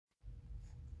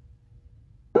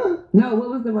No, what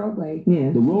was the role play?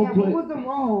 Yeah. The role play. What was the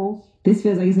role? This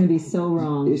feels like it's gonna be so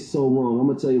wrong. It's so wrong. I'm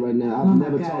gonna tell you right now. I've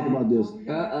never talked about this.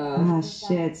 Ah,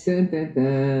 shit. Dun, dun,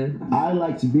 dun. I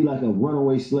like to be like a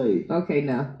runaway slave. Okay,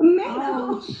 no.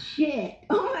 Oh, shit.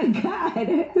 Oh my god. I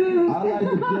like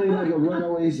to play like a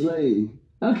runaway slave.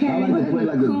 Okay. I like to play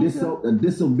like a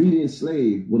disobedient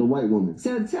slave with a white woman.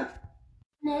 So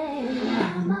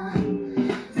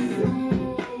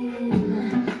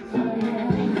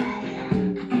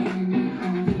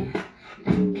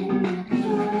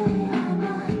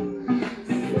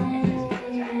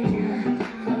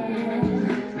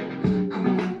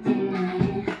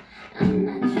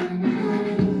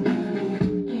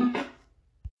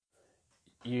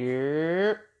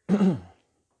Yeah.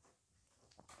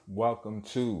 Welcome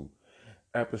to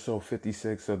episode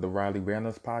 56 of the Riley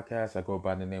Randall's podcast. I go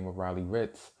by the name of Riley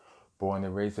Ritz. Born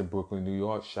and raised in Brooklyn, New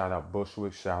York. Shout out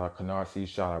Bushwick. Shout out Canarsie.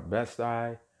 Shout out Best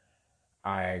Eye.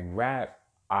 I rap.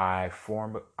 I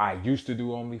used to do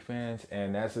OnlyFans,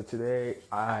 and as of today,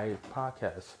 I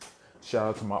podcast. Shout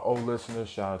out to my old listeners.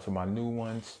 Shout out to my new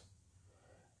ones.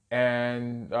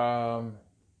 And no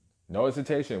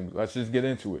hesitation. Let's just get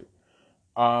into it.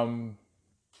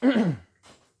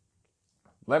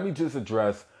 Let me just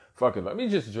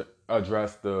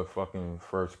address the fucking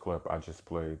first clip I just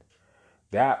played.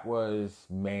 That was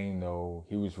Mano.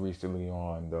 He was recently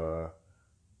on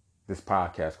this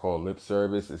podcast called Lip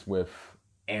Service. It's with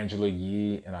Angela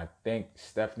Yee and I think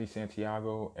Stephanie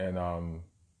Santiago and I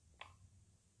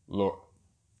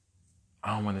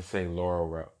don't want to say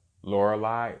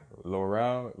Lorelai,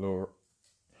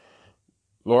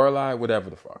 whatever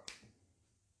the fuck.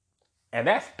 And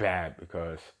that's bad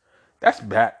because that's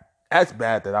bad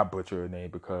that I butcher her name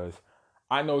because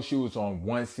I know she was on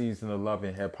one season of Love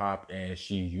and Hip Hop and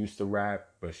she used to rap,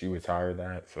 but she retired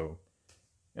that. So,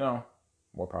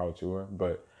 more power to her.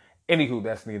 But anywho,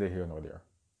 that's neither here nor there.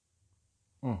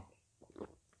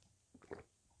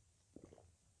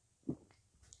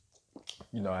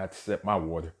 I had to sip my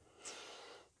water.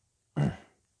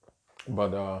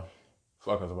 But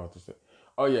fuck I was about to say.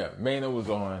 Oh yeah, Mano was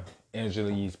on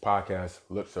Angela Yee's podcast,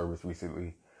 Lip Service,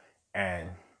 recently. And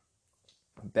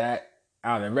that,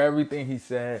 out of everything he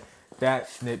said, that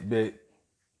snippet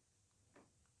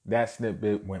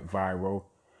went viral.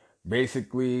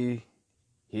 Basically,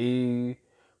 when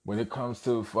it comes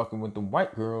to fucking with the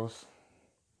white girls,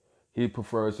 he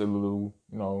prefers a little,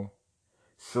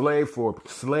 slave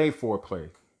foreplay.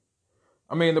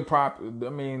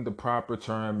 The proper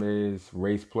term is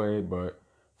race play, but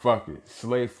fuck it.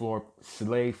 Slave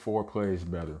foreplay is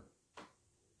better.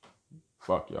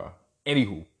 Fuck y'all.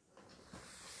 Anywho,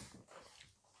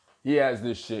 he has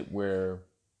this shit where,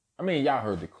 y'all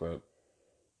heard the clip.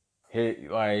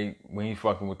 When he's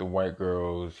fucking with the white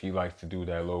girls, he likes to do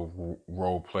that little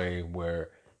role play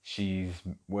where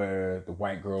the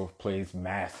white girl plays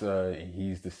massa and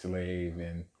he's the slave,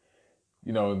 and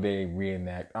they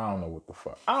reenact. I don't know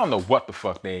what the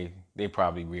fuck they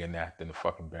probably reenact in the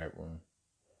fucking bedroom.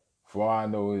 For all I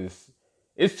know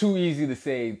it's too easy to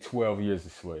say 12 years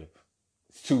a slave.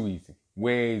 It's too easy,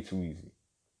 way too easy.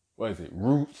 What is it?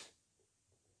 Roots.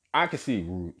 I can see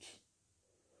Roots.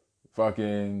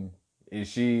 Fucking, is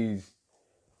she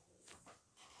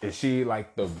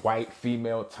like the white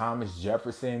female Thomas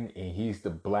Jefferson and he's the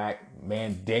black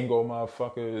Mandingo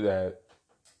motherfucker that,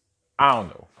 I don't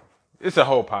know. It's a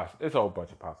whole bunch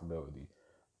of possibilities.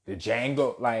 The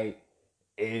Django,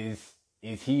 is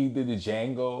he the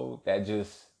Django that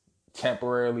just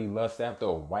temporarily lusts after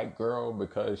a white girl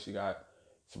because she got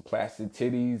some plastic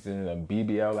titties and a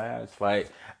BBL ass?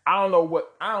 I don't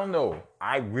know.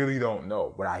 I really don't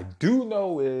know. What I do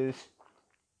know is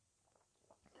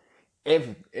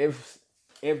if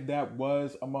that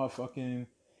was a motherfucking,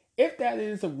 if that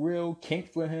is a real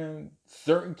kink for him,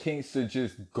 certain kinks should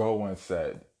just go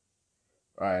unsaid.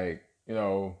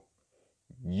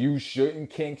 You shouldn't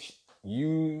kink,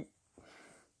 in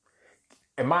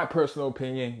my personal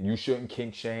opinion, you shouldn't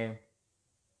kink shame.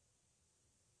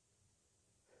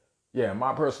 Yeah, in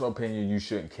my personal opinion, you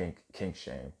shouldn't kink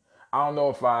shame. I don't know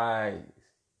if I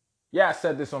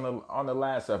said this on the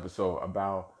last episode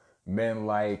about men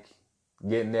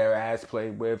getting their ass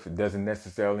played with. It doesn't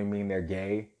necessarily mean they're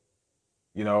gay.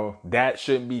 That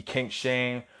shouldn't be kink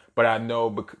shame, but I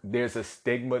know there's a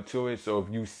stigma to it. So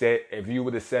if you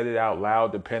would have said it out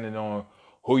loud, depending on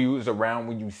who you was around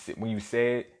when you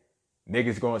say it,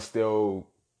 niggas gonna still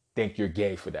think you're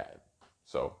gay for that.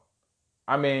 So,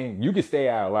 you can say it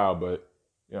out loud, but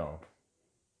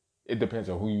it depends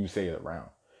on who you say it around.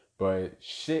 But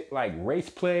shit like race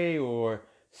play or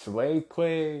slave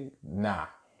play, nah.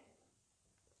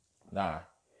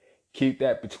 keep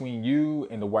that between you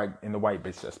and the white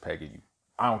bitch that's pegging you.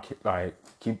 I don't care. Like,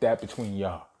 keep that between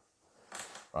y'all.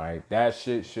 Like, that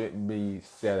shit shouldn't be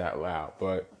said out loud.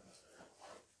 But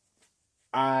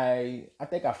I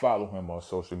think I follow him on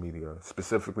social media,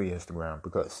 specifically Instagram,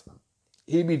 because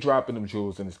he be dropping them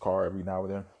jewels in his car every now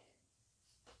and then.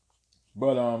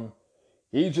 But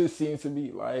he just seems to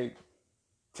be like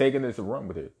taking this a run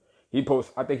with it.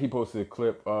 I think he posted a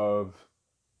clip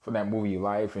from that movie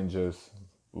Life and just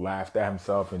laughed at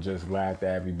himself and just laughed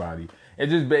at everybody. And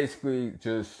just basically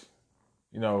just,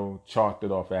 chalked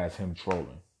it off as him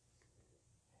trolling.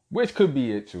 Which could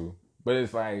be it too. But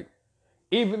it's like,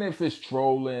 even if it's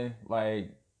trolling,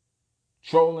 like,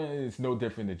 trolling is no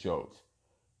different than jokes.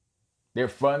 They're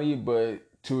funny, but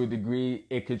to a degree,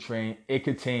 it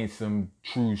contains some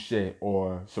true shit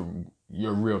or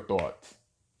your real thoughts.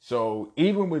 So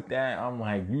even with that, I'm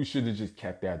like, you should have just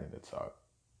kept that in the tuck.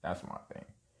 That's my thing.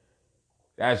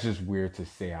 That's just weird to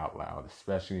say out loud,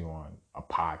 especially on a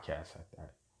podcast like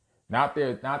that. Not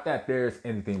that there's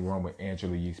anything wrong with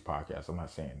Angela Yee's podcast. I'm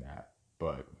not saying that,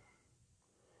 but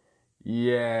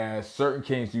yeah, certain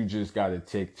kings you just gotta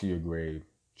take to your grave.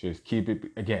 Just keep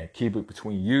it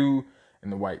between you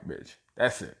and the white bitch.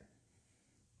 That's it.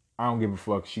 I don't give a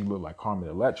fuck. She look like Carmen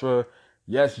Electra,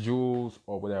 yes, Jules,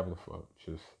 or whatever the fuck.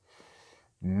 Just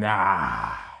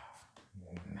nah.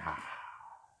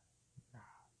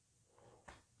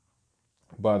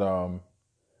 But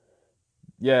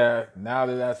yeah. Now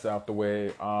that that's out the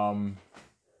way,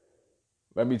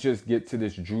 let me just get to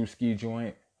this Drewski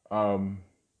joint. I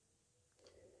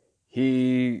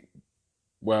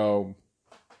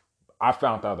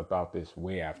found out about this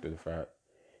way after the fact.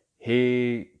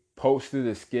 He posted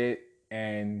a skit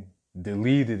and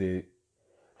deleted it.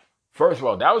 First of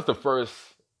all, that was the first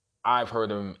I've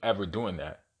heard him ever doing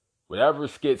that. Whatever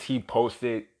skits he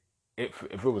posted, if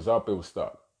it was up, it was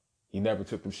stuck. He never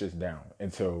took them shits down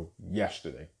until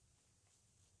yesterday.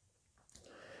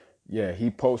 Yeah, he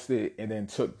posted and then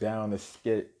took down a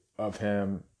skit of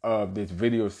this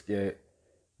video skit,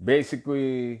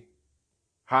 basically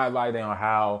highlighting on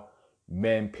how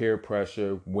men peer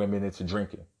pressure women into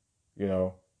drinking,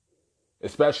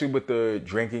 especially with the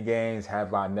drinking games,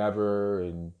 Have I Never,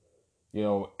 and,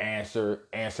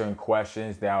 answering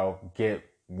questions that'll get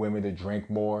women to drink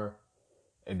more.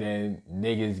 And then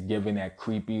niggas giving that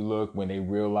creepy look when they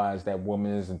realize that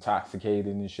woman is intoxicated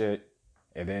and shit.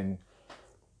 And then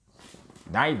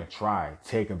not even try,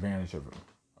 take advantage of it,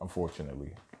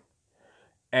 unfortunately.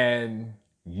 And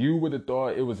you would have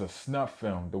thought it was a snuff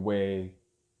film the way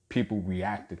people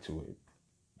reacted to it.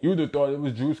 You would have thought it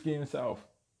was Drewski himself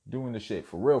doing the shit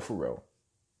for real.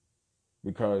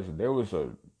 Because there was a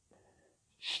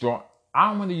strong, I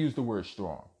don't want to use the word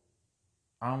strong.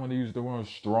 But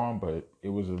it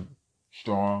was a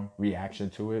strong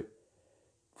reaction to it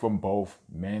from both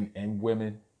men and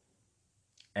women.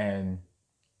 And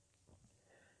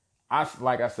I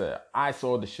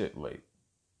saw the shit late.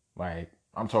 Like,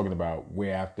 I'm talking about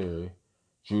way after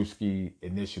Drewski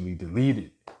initially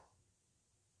deleted.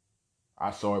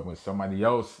 I saw it when somebody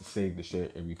else saved the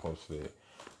shit and reposted it.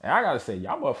 And I gotta say,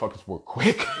 y'all motherfuckers work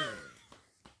quick.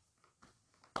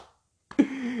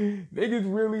 Niggas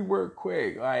really work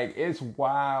quick. Like, it's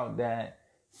wild that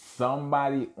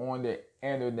somebody on the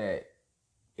internet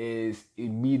is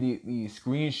immediately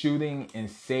screenshooting and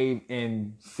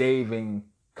saving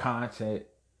content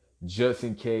just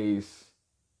in case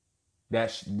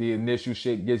that the initial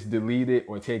shit gets deleted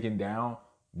or taken down.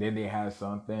 Then they have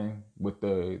something with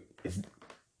the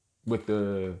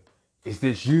is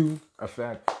this you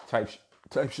effect type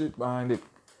shit behind it.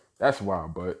 That's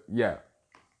wild, but yeah.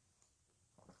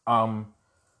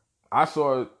 I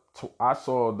saw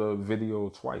the video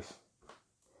twice,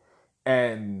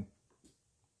 and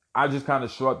I just kind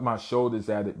of shrugged my shoulders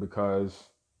at it because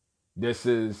this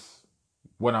is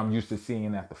what I'm used to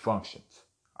seeing at the functions.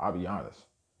 I'll be honest.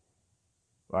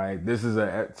 Like, this is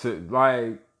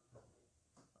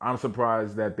I'm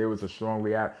surprised that there was a strong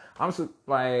reaction.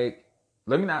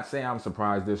 Let me not say I'm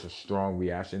surprised there's a strong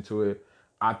reaction to it.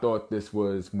 I thought this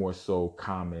was more so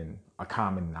a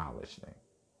common knowledge thing.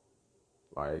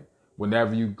 Like,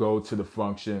 whenever you go to the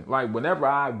function, like whenever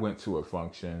I went to a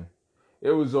function,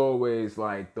 it was always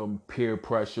like the peer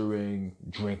pressuring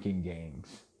drinking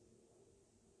games,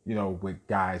 with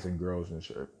guys and girls and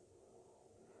shit.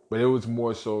 But it was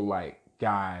more so like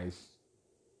guys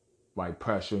like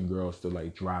pressuring girls to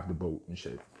like drive the boat and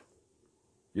shit,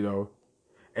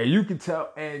 and you could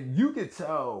tell the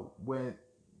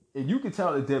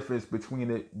difference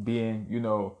between it being,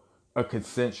 a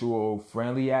consensual,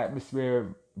 friendly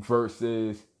atmosphere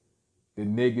versus the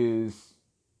niggas,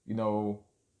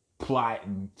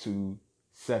 plotting to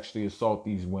sexually assault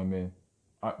these women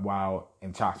while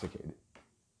intoxicated.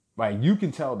 Like, you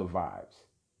can tell the vibes.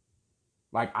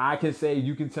 Like, I can say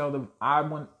you can tell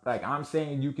I'm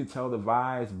saying you can tell the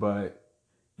vibes, but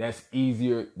that's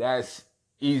easier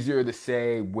to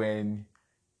say when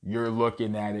you're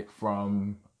looking at it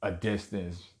from a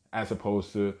distance as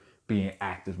opposed to being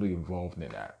actively involved in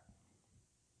that.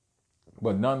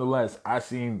 But nonetheless, I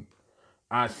seen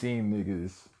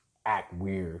niggas act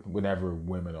weird whenever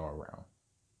women are around.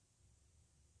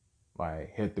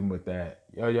 Like, hit them with that,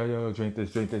 yo, drink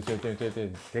this, take a drink,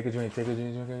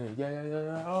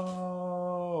 yeah.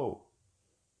 Oh,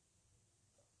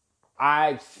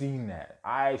 I've seen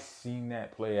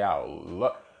that play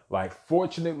out. Like,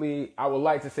 fortunately, I would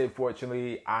like to say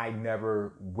fortunately, I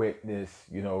never witnessed,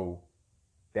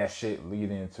 that shit lead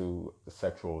into a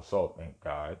sexual assault, thank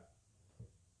God.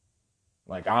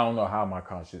 Like, I don't know how my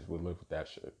conscience would live with that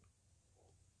shit.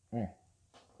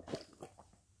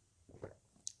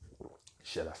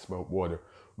 Shit, I smelled water.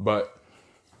 But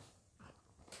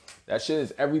that shit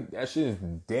is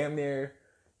damn near,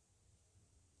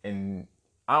 and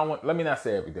let me not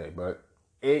say every day, but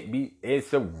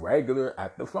it's a regular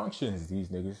at the functions. These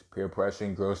niggas peer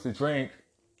pressuring girls to drink.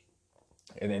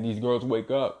 And then these girls wake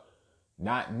up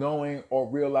not knowing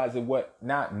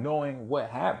what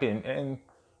happened and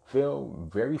feel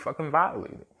very fucking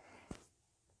violated.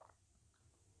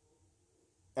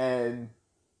 And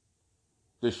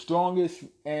the strongest,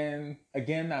 and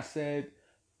again, I said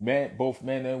both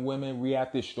men and women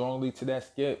reacted strongly to that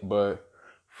skit, but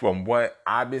from what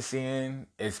I've been seeing,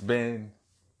 it's been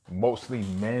mostly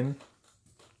men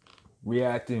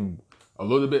reacting a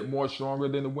little bit more stronger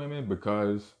than the women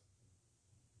because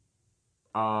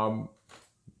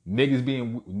niggas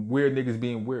being weird niggas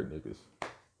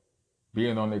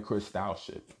being on their Chris Style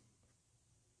shit.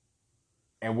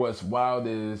 And what's wild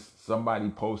is somebody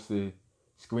posted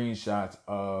screenshots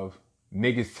of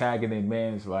niggas tagging their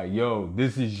mans like, yo,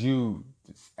 this is you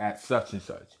at such and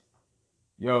such.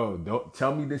 Yo, don't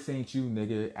tell me this ain't you,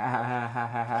 nigga.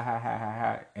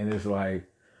 And it's like,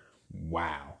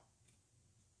 wow.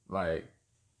 Like,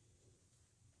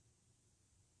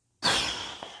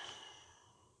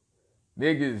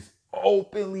 niggas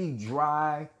openly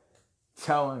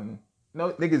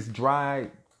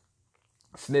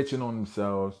snitching on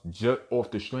themselves just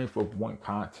off the strength of one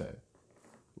content.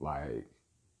 Like,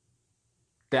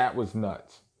 that was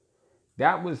nuts.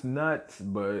 That was nuts,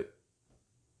 but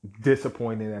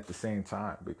disappointing at the same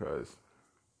time because,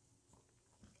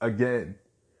 again,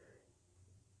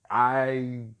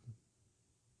 I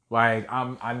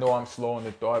know I'm slow in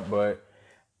the thought, but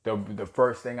the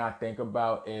first thing I think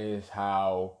about is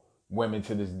how women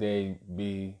to this day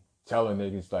be telling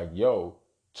niggas like, yo,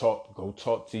 go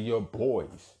talk to your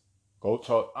boys. Go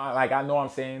talk. Like, I know I'm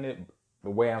saying it, the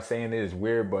way I'm saying it is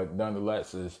weird, but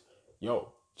nonetheless is,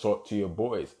 yo, talk to your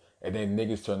boys. And then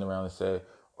niggas turn around and say,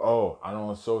 oh, I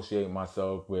don't associate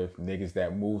myself with niggas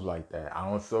that move like that. I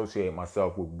don't associate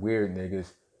myself with weird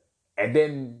niggas. And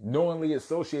then knowingly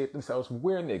associate themselves with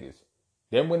weird niggas.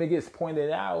 Then when it gets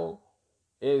pointed out,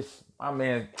 it's, my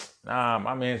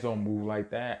mans don't move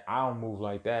like that. I don't move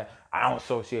like that. I don't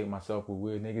associate myself with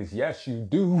weird niggas. Yes, you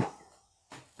do.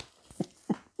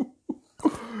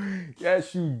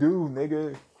 Yes, you do,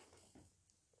 nigga.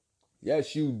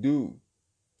 Yes, you do.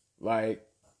 Like,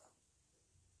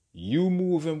 you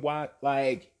moving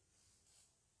like,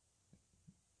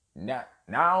 not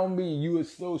only you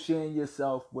associating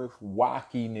yourself with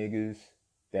wacky niggas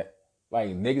that, like,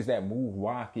 niggas that move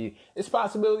wacky, it's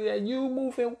possibility that you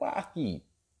moving wacky.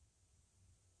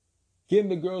 Getting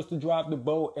the girls to drop the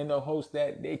boat in the hopes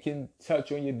that they can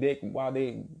touch on your dick while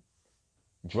they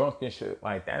drunk and shit.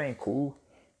 Like, that ain't cool.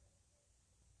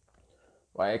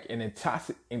 Like, an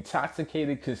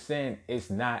intoxicated consent is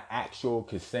not actual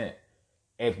consent.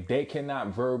 If they cannot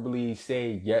verbally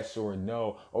say yes or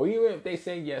no, or even if they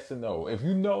say yes or no, if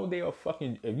you know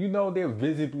they're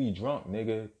visibly drunk,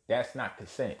 nigga, that's not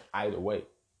consent either way.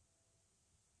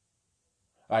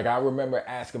 Like, I remember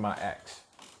asking my ex,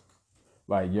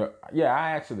 like,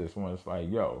 I asked her this once,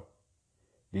 like, yo,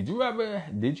 did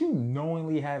you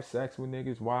knowingly have sex with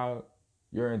niggas while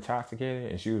you're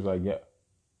intoxicated? And she was like, yeah.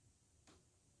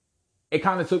 It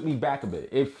kind of took me back a bit.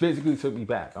 It physically took me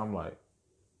back. I'm like,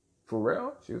 for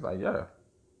real? She was like, yeah.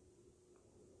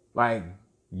 Like,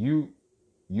 you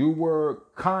were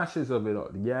conscious of it.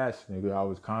 Yes, nigga, I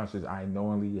was conscious. I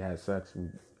knowingly had sex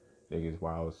with niggas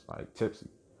while I was, like, tipsy.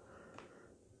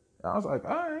 And I was like,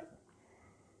 all right.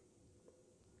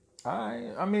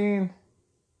 I mean,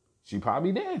 she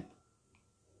probably did.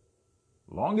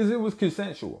 Long as it was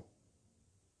consensual.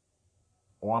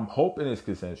 or I'm hoping it's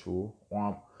consensual,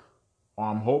 or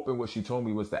I'm hoping what she told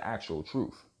me was the actual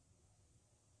truth.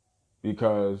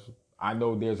 Because I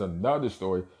know there's another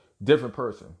story, different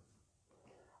person.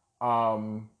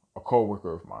 A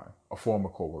coworker of mine, a former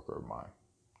coworker of mine.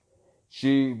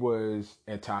 She was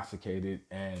intoxicated,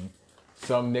 and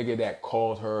some nigga that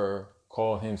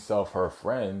called himself her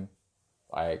friend,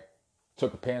 like,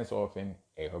 took her pants off and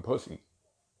ate her pussy.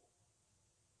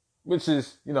 Which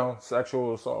is,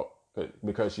 sexual assault.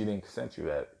 Because she didn't consent to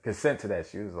that.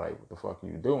 She was like, what the fuck are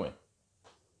you doing?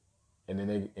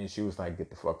 And she was like, get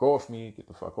the fuck off me, get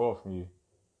the fuck off me.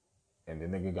 And the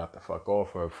nigga got the fuck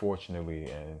off her, fortunately,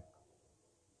 and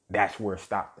that's where it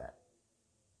stopped at.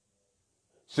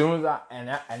 Soon as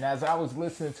as I was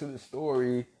listening to the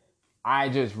story, I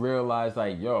just realized,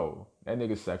 like, yo, that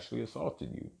nigga sexually assaulted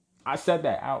you. I said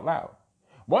that out loud.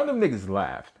 One of them niggas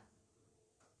laughed.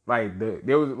 Like,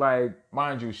 there was, like,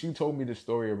 mind you, she told me the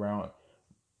story around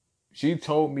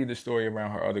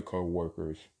her other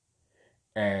co-workers.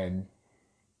 And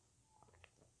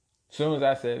as soon as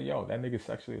I said, yo, that nigga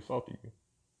sexually assaulted you,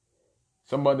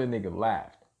 some other nigga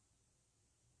laughed.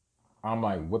 I'm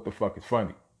like, what the fuck is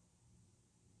funny?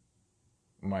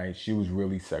 I'm like, she was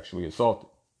really sexually assaulted.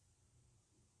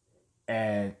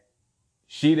 And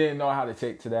she didn't know how to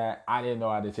take to that. I didn't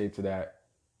know how to take to that.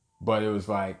 But it was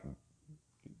like,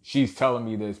 she's telling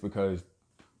me this because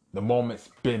the moment's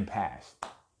been past.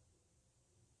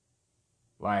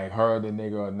 Like, her and the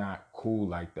nigga are not cool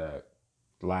like that,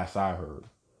 last I heard.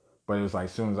 But it was like,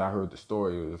 as soon as I heard the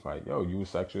story, it was like, yo, you were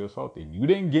sexually assaulted. You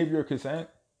didn't give your consent.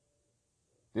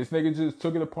 This nigga just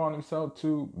took it upon himself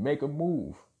to make a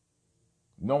move,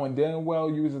 knowing damn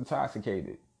well you was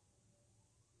intoxicated.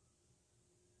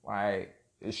 Like,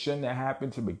 it shouldn't have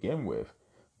happened to begin with.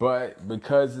 But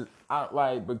because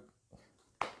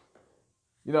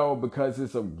because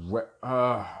it's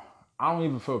I don't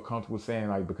even feel comfortable saying,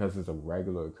 like, because it's a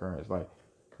regular occurrence. Like,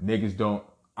 I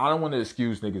don't want to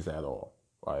excuse niggas at all.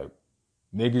 Like,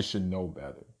 niggas should know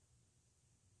better.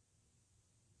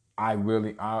 I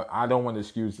don't want to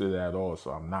excuse it at all, so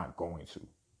I'm not going to.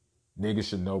 Niggas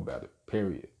should know better,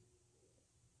 period.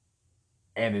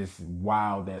 And it's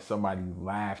wild that somebody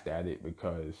laughed at it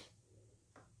because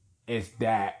it's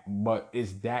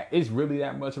really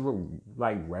that much of a,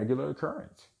 like, regular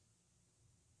occurrence.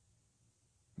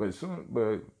 But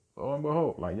lo and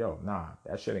behold, like, yo, nah,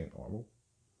 that shit ain't normal.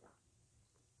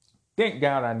 Thank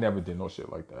God I never did no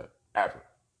shit like that, ever.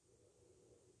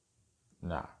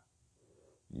 Nah.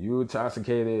 You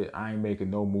intoxicated, I ain't making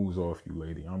no moves off you,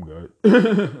 lady. I'm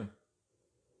good.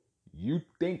 You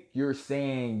think you're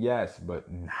saying yes, but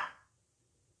nah.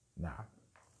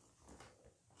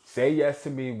 Say yes to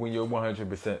me when you're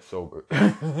 100% sober.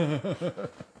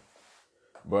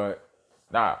 But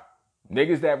nah,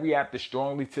 niggas that reacted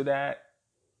strongly to that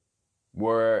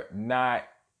were not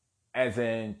as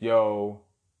in, yo,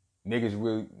 niggas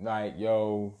really, like,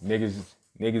 yo, niggas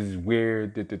is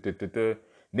weird.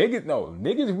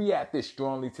 Niggas reacted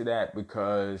strongly to that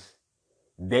because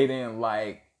they didn't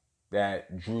like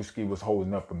that Drewski was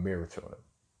holding up a mirror to them.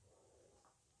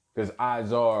 Because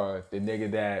odds are the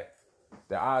niggas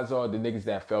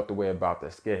that felt the way about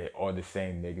the skit are the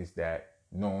same niggas that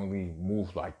normally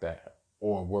move like that,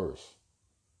 or worse.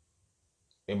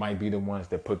 It might be the ones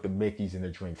that put the Mickeys in the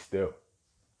drink still,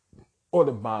 or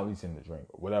the Molly's in the drink,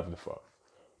 or whatever the fuck.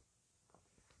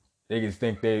 Niggas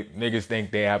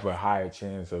think they have a higher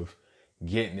chance of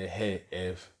getting a hit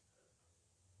if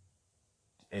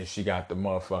she got the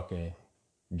motherfucking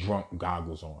drunk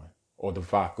goggles on, or the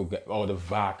vodka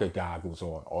goggles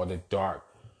on, or the dark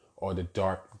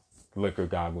liquor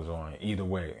goggles on. Either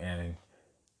way, and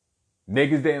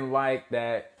niggas didn't like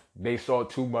that. They saw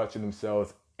too much of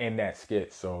themselves in that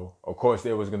skit, so of course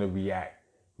they was gonna react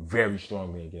very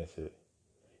strongly against it.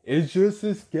 It's just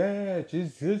a sketch.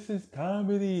 It's just a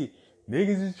comedy.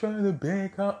 Niggas is trying to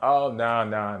ban Oh, nah.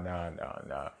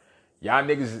 Y'all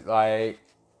niggas, like,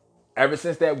 ever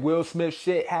since that Will Smith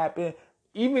shit happened,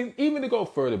 even to go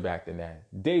further back than that,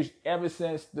 ever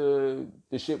since the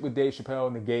shit with Dave Chappelle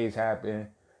and the gays happened,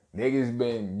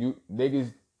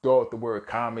 niggas thought the word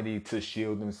comedy to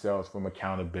shield themselves from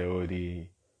accountability.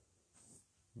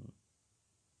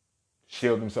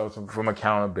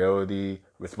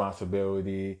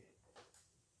 Responsibility.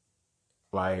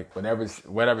 Like,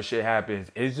 whenever shit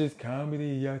happens, it's just comedy.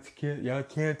 Y'all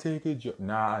can't take a joke.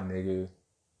 Nah, nigga.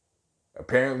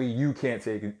 Apparently you can't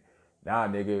take it. Nah,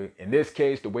 nigga. In this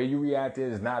case, the way you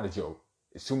reacted is not a joke.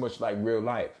 It's too much like real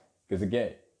life. Because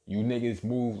again, you niggas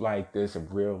move like this in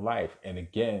real life. And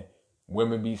again,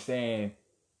 women be saying,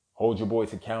 hold your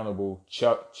boys accountable.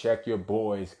 Check your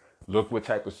boys. Look what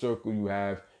type of circle you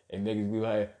have. And niggas be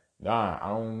like, nah, I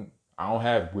don't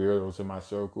have weirdos in my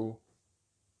circle.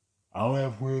 I don't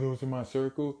have weirdos in my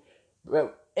circle.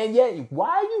 And yet, why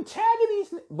are you tagging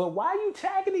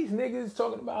these niggas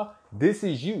talking about this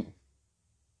is you?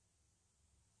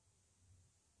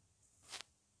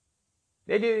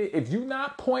 Nigga, if you're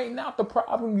not pointing out the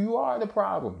problem, you are the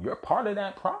problem. You're part of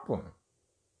that problem.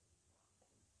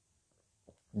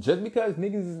 Just because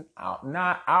niggas is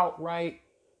not outright,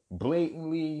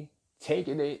 blatantly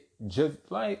taking it, just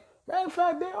like, matter of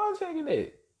fact, they are taking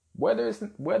it. Whether it's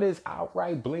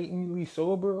outright, blatantly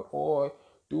sober or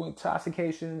through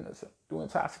intoxications, through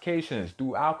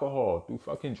alcohol, through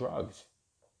fucking drugs.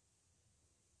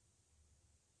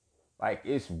 Like,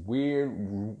 it's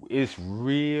weird. It's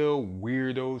real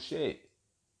weirdo shit.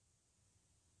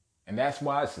 And that's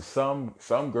why some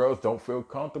girls don't feel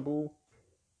comfortable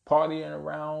partying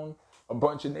around a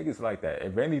bunch of niggas like that.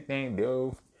 If anything,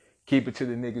 they'll keep it to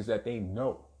the niggas that they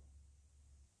know.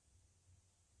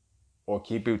 Or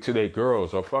keep it to their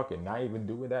girls, or fucking not even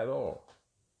do it at all.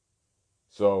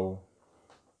 So,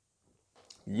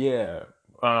 yeah.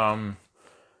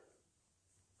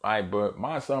 But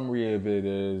my summary of it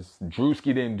is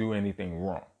Drewski didn't do anything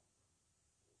wrong.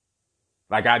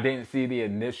 Like, I didn't see the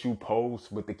initial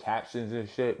post with the captions and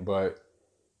shit, but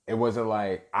it wasn't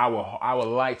like, I would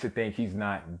like to think he's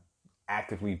not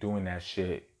actively doing that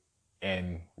shit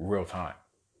in real time.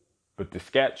 But the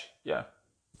sketch, yeah.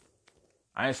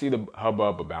 I didn't see the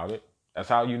hubbub about it. That's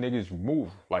how you niggas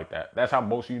move like that. That's how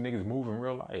most of you niggas move in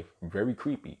real life. Very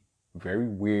creepy. Very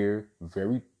weird.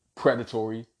 Very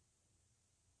predatory.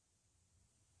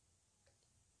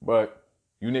 But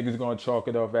you niggas gonna chalk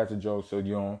it up as a joke so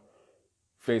you don't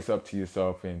face up to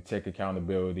yourself and take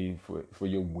accountability for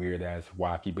your weird ass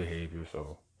wacky behavior.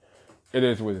 So it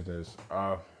is what it is.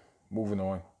 Moving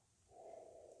on.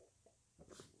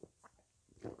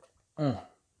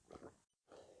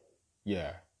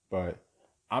 Yeah, but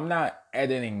I'm not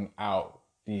editing out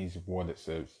these water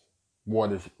sips.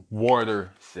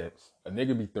 Water sips. A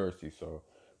nigga be thirsty, so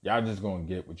y'all just gonna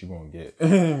get what you gonna get.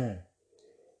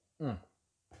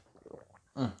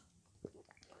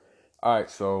 Alright,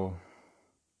 so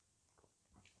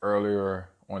earlier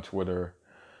on Twitter,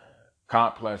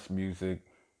 Complex Music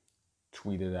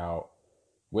tweeted out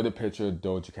with a picture of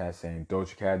Doja Cat saying,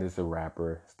 Doja Cat is a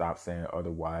rapper, stop saying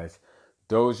otherwise.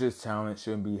 Doja's talent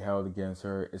shouldn't be held against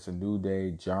her. It's a new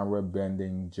day. Genre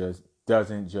bending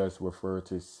doesn't just refer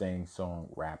to sing-song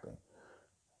rapping.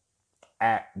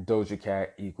 At Doja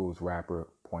Cat equals rapper,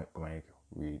 point blank,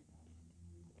 read.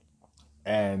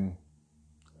 And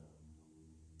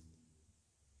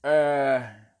I'm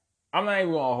not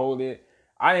even gonna hold it.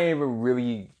 I didn't even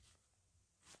really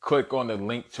click on the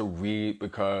link to read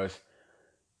because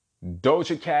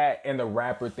Doja Cat and the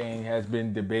rapper thing has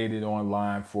been debated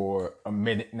online for a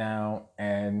minute now,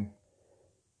 and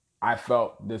I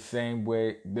felt the same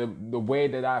way. The way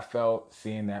that I felt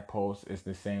seeing that post is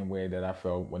the same way that I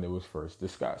felt when it was first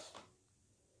discussed.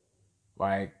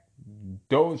 Like,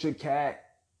 Doja Cat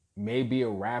may be a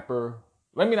rapper.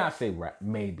 Let me not say rap,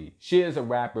 maybe. She is a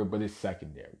rapper, but it's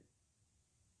secondary.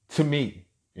 To me.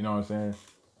 You know what I'm saying?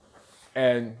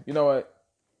 And you know what?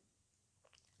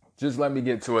 Just let me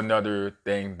get to another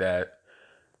thing real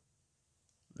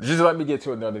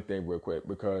quick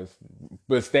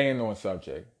but staying on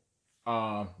subject.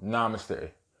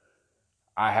 Namaste.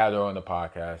 I had her on the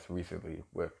podcast recently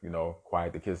with,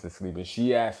 Quiet the Kids and Sleep, and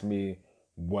she asked me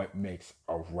what makes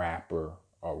a rapper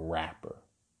a rapper.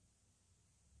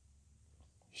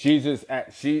 She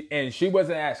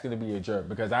wasn't asking to be a jerk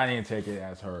because I didn't take it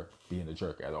as her being a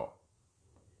jerk at all.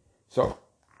 So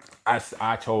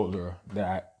I told her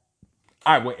that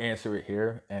I would answer it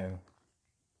here, and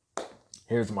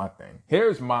here's my thing.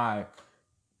 Here's my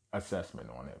assessment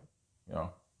on it.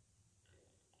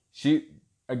 She,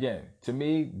 again, to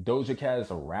me, Doja Cat is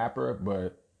a rapper,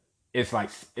 but it's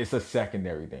a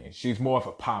secondary thing. She's more of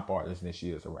a pop artist than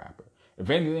she is a rapper. If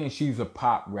anything, she's a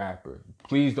pop rapper.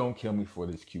 Please don't kill me for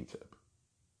this Q-tip.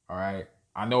 All right?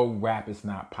 I know rap is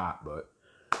not pop, but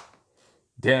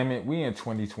damn it, we in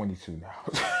 2022 now.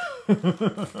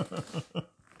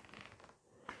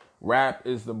 Rap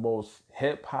is the most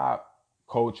hip-hop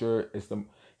culture.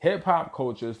 Hip-hop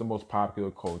culture is the most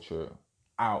popular culture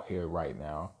out here right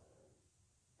now.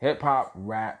 Hip-hop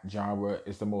rap genre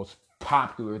is the most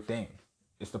popular thing.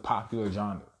 It's the popular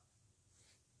genre.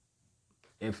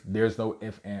 If there's no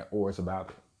if and ors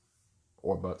about it.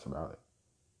 Or buts about it.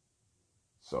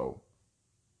 So,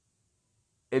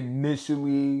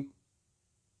 initially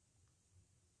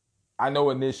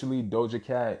Doja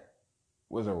Cat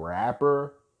was a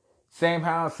rapper. Same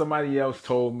how somebody else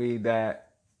told me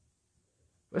that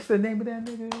What's the name of that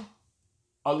nigga?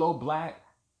 Aloe Black.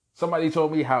 Somebody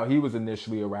told me how he was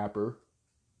initially a rapper.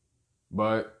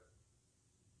 But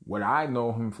what I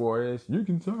know him for is, you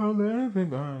can tell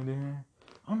everybody,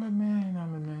 I'm the man,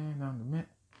 I'm the man, I'm the man.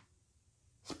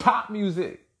 It's pop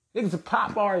music. Nigga's a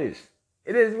pop artist.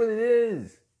 It is what it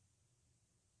is.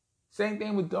 Same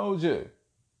thing with Doja.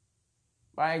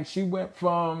 Like, she went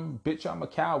from Bitch I'm a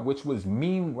Cow, which was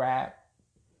meme rap.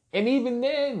 And even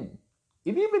then,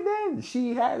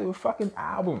 she had a fucking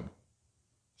album.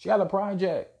 She had a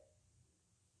project.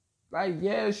 Like,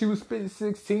 yeah, she was spitting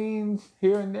 16s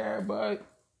here and there, but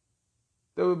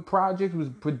the project was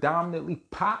predominantly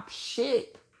pop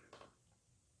shit.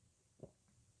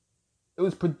 It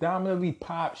was predominantly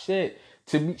pop shit.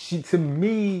 To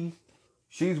me,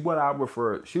 she's what I would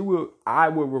refer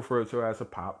to her as a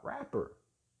pop rapper.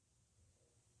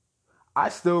 I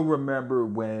still remember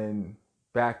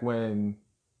back when,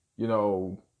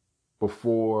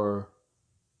 before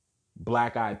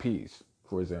Black Eyed Peas,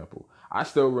 for example. I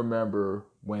still remember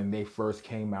when they first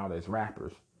came out as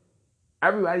rappers.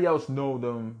 Everybody else know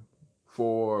them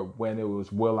for when it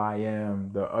was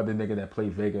will.i.am, the other nigga that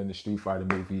played Vega in the Street Fighter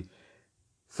movie,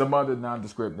 some other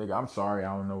nondescript nigga, I'm sorry,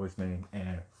 I don't know his name,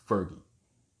 and Fergie.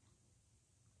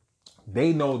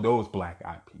 They know those Black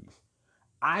Eyed Peas.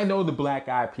 I know the Black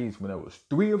Eyed Peas when there was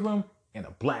 3 of them and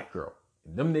a black girl.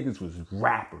 And them niggas was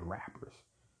rappers.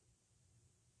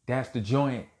 That's the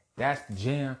joint. That's the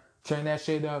jam. Turn that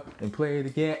shit up and play it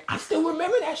again. I still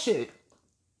remember that shit.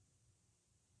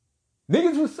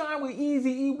 Niggas was signed with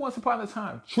Eazy-E once upon a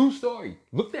time. True story.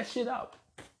 Look that shit up.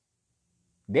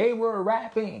 They were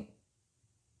rapping.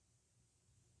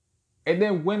 And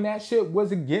then when that shit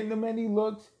wasn't getting them any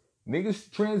looks, niggas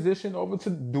transitioned over to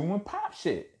doing pop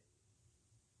shit.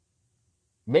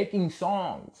 Making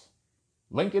songs.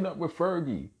 Linking up with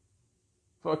Fergie.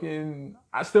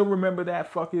 I still remember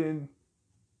that fucking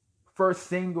first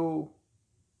single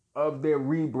of their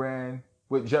rebrand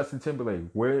with Justin Timberlake.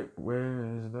 Where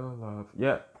is the love?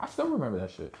 Yeah, I still remember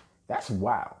that shit. That's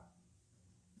wild.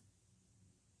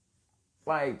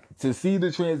 Like, to see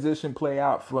the transition play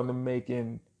out from them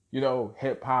making,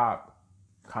 hip hop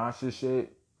conscious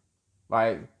shit.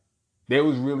 Like, there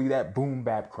was really that boom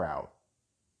bap crowd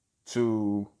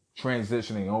to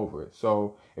transitioning over.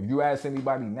 So if you ask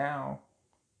anybody now,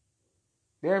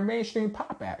 they're a mainstream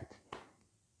pop act.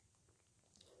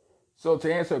 So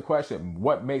to answer the question,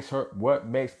 what makes a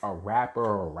rapper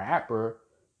a rapper?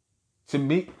 To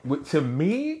me,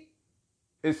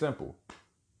 it's simple.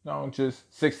 No,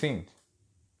 just 16s.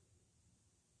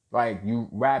 Like, you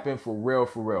rapping for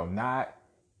real, not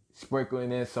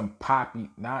sprinkling in some poppy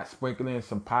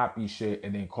shit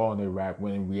and then calling it rap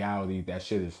when in reality that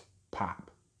shit is pop.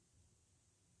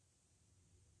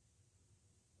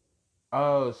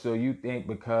 Oh, so you think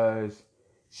because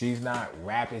she's not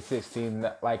rapping 16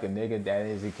 like a nigga that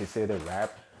isn't considered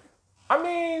rap? I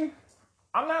mean,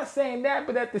 I'm not saying that,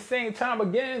 but at the same time,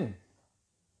 again,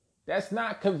 that's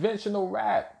not conventional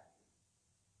rap.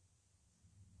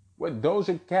 What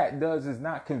Doja Cat does is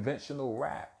not conventional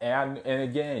rap. And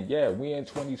again, yeah, we in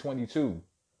 2022.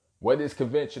 What is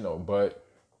conventional? But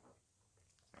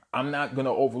I'm not going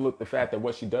to overlook the fact that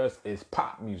what she does is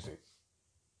pop music.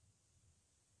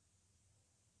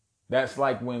 That's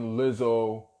like when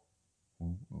Lizzo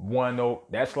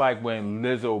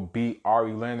beat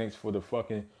Ari Lennox for the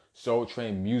fucking Soul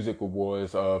Train Music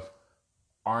Awards of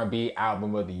R&B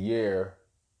Album of the Year.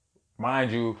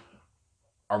 Mind you,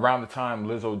 around the time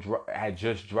Lizzo had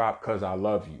just dropped Cause I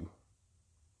Love You.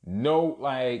 No,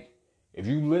 like, if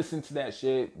you listen to that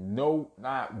shit, no,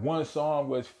 not one song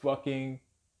was fucking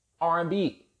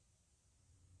R&B.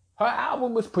 Her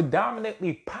album was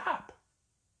predominantly pop.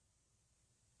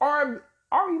 Ari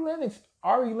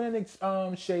Lennox,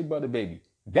 Shea Butter Baby.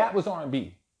 That was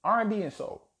R&B. R&B and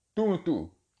soul. Through and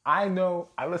through. I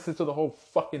listened to the whole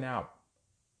fucking album.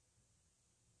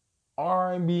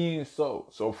 R&B and soul.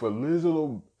 So for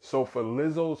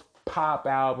Lizzo's pop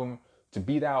album to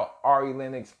beat out Ari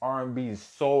Lennox R&B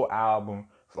soul album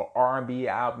for R&B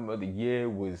album of the year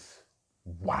was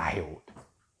wild.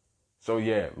 So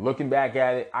yeah, looking back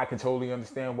at it, I can totally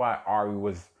understand why Ari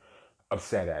was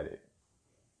upset at it.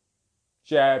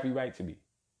 She had every right to be.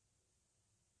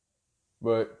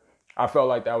 But I felt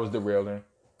like that was derailing.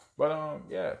 But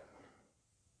yeah.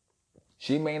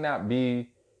 She may not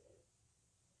be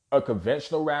a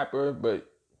conventional rapper,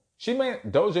 but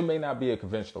Doja may not be a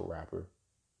conventional rapper.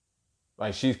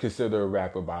 Like, she's considered a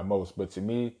rapper by most, but to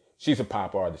me, she's a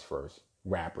pop artist first,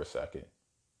 rapper second.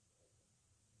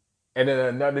 And then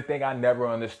another thing I never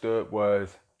understood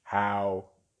was how,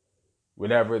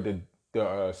 whenever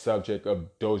the subject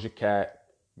of Doja Cat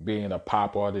being a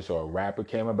pop artist or a rapper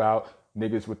came about,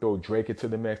 niggas would throw Drake into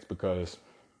the mix because,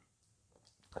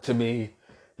 to me,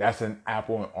 that's an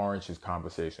apple and oranges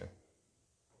conversation.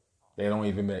 They don't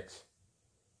even mix.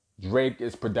 Drake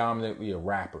is predominantly a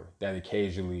rapper that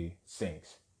occasionally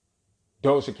sings.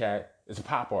 Doja Cat is a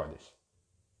pop artist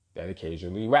that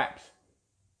occasionally raps.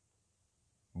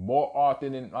 More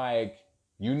often than like,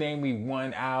 you name me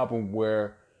one album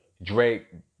where Drake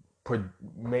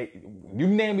you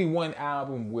name me one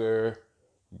album where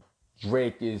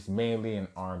Drake is mainly an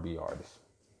R&B artist.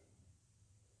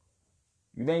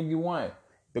 You name me one.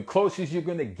 The closest you're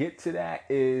gonna get with that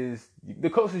is,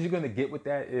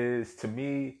 to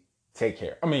me, Take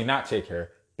Care. I mean, not Take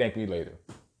Care. Thank Me Later.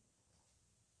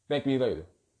 Thank Me Later.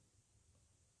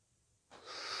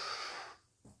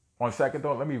 On second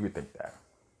thought, let me rethink that.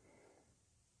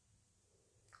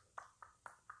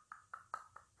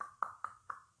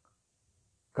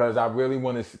 Because I really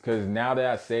want to, because now that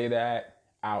I say that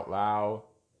out loud,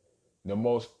 the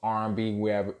most R&B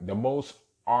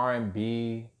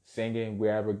singing we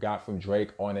ever got from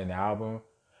Drake on an album,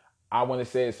 I want to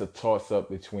say it's a toss-up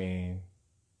between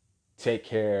Take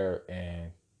Care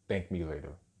and Thank Me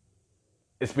Later.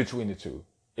 It's between the two.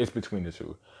 I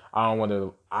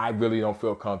really don't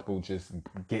feel comfortable just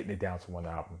getting it down to one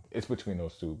album. It's between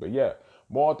those two. But yeah,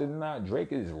 more often than not,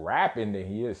 Drake is rapping than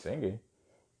he is singing.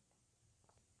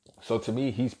 So to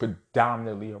me, he's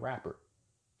predominantly a rapper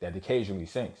that occasionally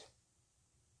sings.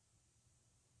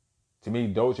 To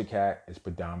me, Doja Cat is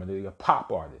predominantly a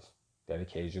pop artist that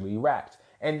occasionally raps.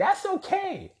 And that's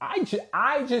okay. Roddy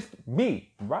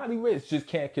Ricch, just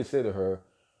can't consider her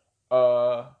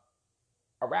a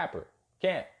rapper.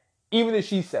 Can't. Even if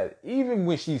she said it. Even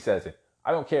when she says it.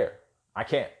 I don't care. I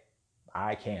can't.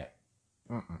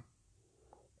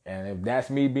 And if that's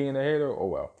me being a hater, oh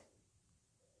well.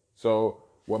 So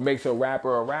what makes a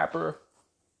rapper,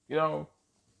 you know,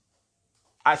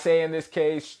 I say in this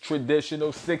case,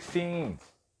 traditional 16s.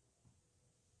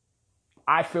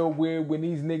 I feel weird when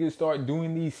these niggas start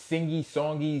doing these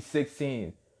singy-songy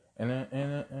 16s.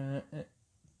 And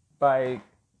like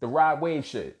the Rod Wave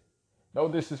shit. No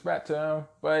disrespect to him,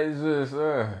 but it's just,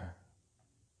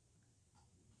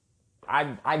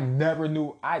 I never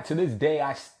knew, to this day,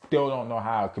 I still don't know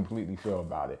how I completely feel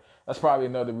about it. That's probably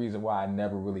another reason why I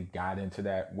never really got into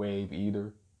that wave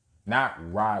either. Not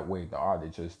Rod Wave, the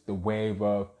artist, just the wave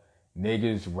of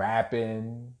niggas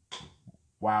rapping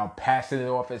while passing it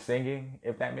off as singing,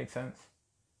 if that makes sense.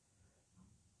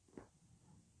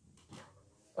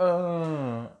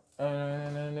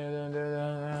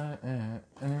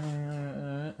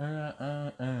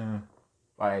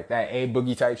 Like that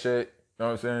A-Boogie type shit, you know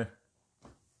what I'm saying?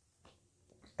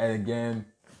 And again,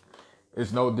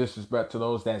 it's no disrespect to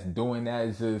those that's doing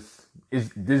that. This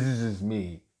is just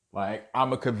me. Like,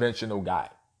 I'm a conventional guy.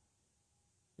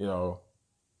 You know,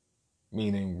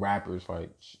 meaning rappers like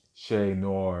Shay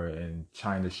Noir and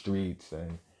China Streets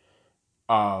and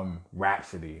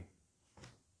Rhapsody.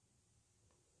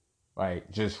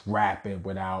 Like, just rapping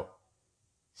without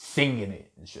singing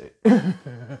it and shit.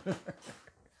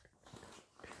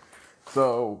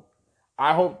 So,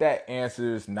 I hope that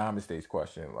answers Namaste's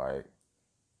question. Like,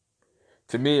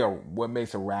 to me, what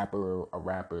makes a rapper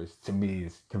to me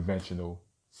is conventional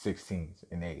 16s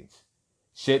and 8s.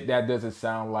 Shit that doesn't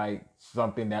sound like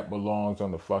something that belongs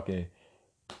on a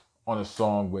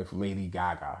song with Lady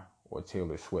Gaga or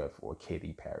Taylor Swift or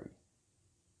Katy Perry.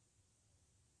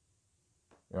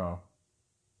 You know?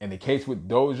 In the case with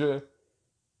Doja,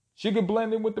 she could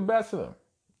blend in with the best of them.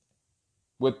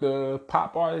 With the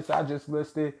pop artists I just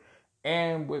listed,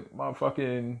 and with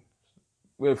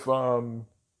with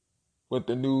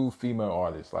the new female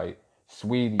artists like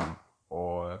Sweetie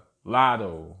or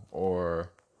Lotto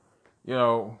or, you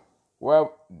know,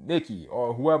 well, Nicki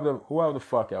or whoever the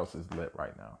fuck else is lit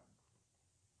right now.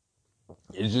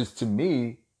 It's just, to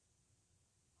me,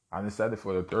 I just said it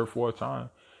for the third, fourth time,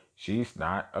 she's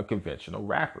not a conventional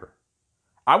rapper.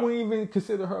 I wouldn't even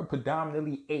consider her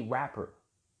predominantly a rapper.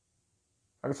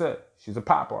 Like I said, she's a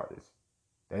pop artist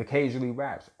that occasionally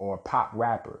raps, or a pop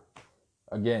rapper.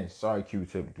 Again, sorry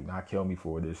Q-Tip, do not kill me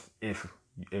for this if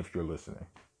you're listening.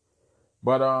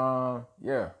 But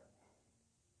yeah.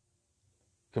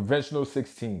 Conventional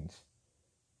 16s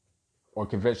or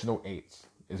conventional 8s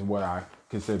is what I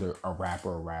consider a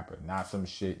rapper, not some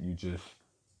shit you just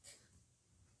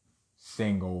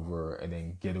sing over and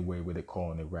then get away with it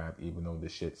calling it rap, even though the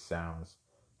shit sounds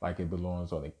like it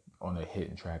belongs on a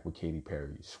hidden track with Katy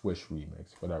Perry, Swish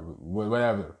remix,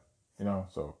 whatever, you know.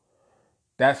 So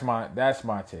that's my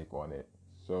take on it.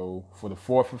 So for the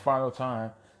fourth and final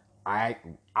time, I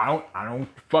don't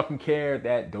fucking care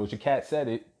that Doja Cat said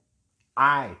it.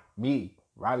 Roddy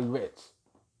Ricch,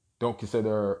 don't consider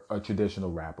her a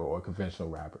traditional rapper or a conventional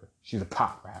rapper. She's a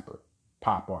pop rapper,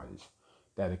 pop artist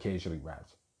that occasionally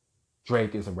raps.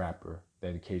 Drake is a rapper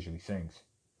that occasionally sings.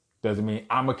 Doesn't mean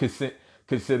I'm going to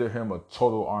consider him a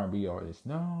total R&B artist.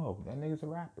 No, that nigga's a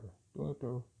rapper. Through and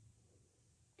through.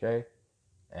 Okay?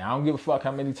 And I don't give a fuck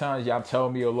how many times y'all tell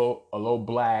me a low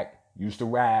black used to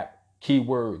rap.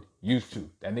 Keyword, used to.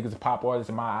 That nigga's a pop artist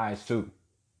in my eyes too.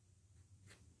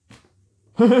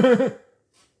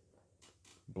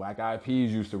 Black Eyed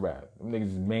Peas used to rap. Them niggas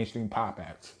is mainstream pop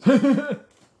acts.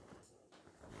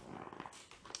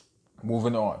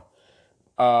 Moving on.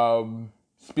 And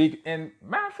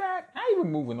matter of fact, not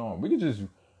even moving on. We could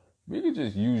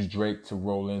just use Drake to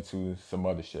roll into some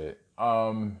other shit.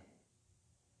 A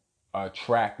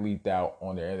track leaked out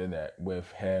on the internet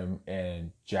with him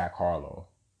and Jack Harlow.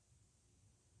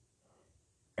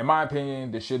 In my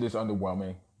opinion, the shit is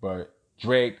underwhelming, but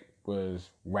Drake was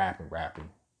rapping.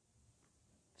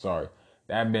 Sorry.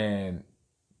 That man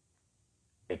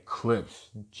eclipsed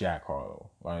Jack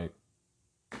Harlow. Like,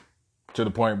 to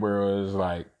the point where it was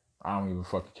like, I don't even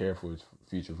fucking care for his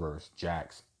feature verse,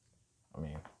 Jax. I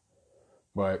mean,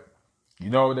 but you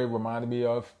know what they reminded me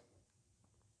of?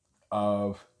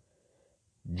 Of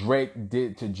Drake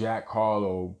did to Jack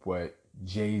Harlow what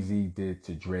Jay-Z did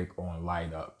to Drake on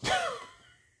Light Up.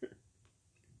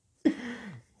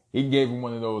 He gave him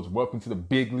one of those welcome to the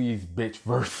big leagues bitch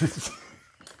verses.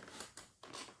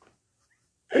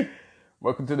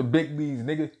 Welcome to the big leagues,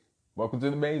 nigga. Welcome to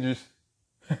the majors.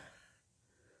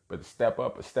 But a step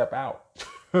up, a step out.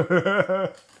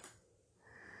 But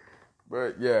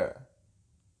yeah.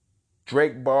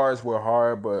 Drake bars were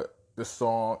hard, but the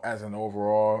song as an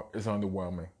overall is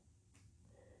underwhelming.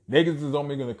 Niggas is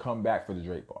only gonna come back for the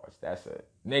Drake bars. That's it.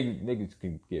 Niggas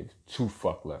can give two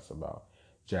fuck less about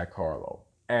Jack Harlow.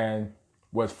 And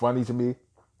what's funny to me,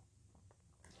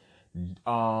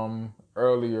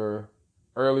 earlier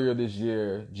this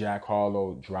year, Jack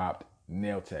Harlow dropped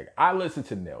Nail Tech. I listened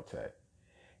to Nail Tech,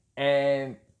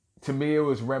 and to me, it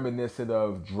was reminiscent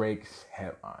of Drake's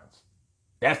headlines.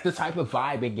 That's the type of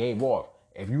vibe it gave off.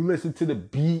 If you listen to the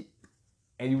beat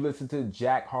and you listen to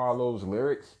Jack Harlow's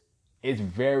lyrics, it's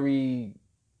very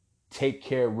Take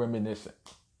Care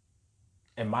reminiscent,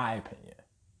 in my opinion.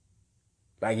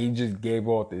 Like, he just gave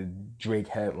off the Drake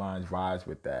headlines vibes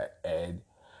with that. And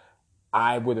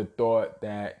I would have thought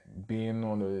that being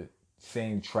on the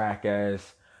same track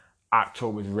as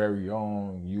October's Very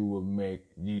Own, you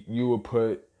would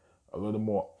put a little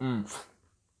more oomph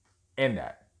in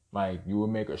that. Like, you would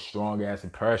make a strong ass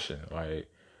impression. Like,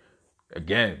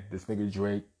 again, this nigga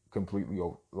Drake completely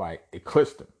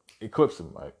eclipsed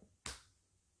him. Like,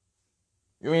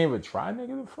 you ain't even try,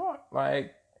 nigga, the fuck.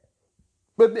 Like,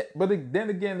 but then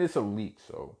again, it's a leak,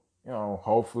 so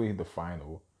hopefully the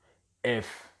final,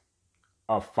 if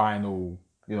a final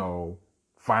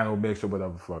mix or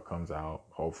whatever the fuck comes out,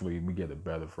 hopefully we get a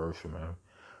better version, man.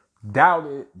 Doubt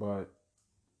it, but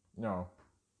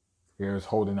here's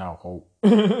holding out hope.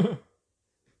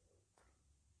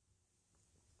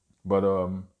 But I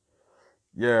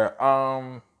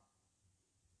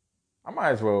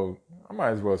might as well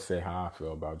say how I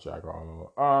feel about Jack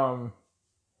Harlow.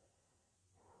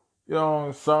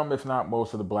 Some, if not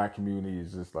most of the black community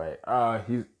is just like,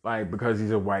 he's like, because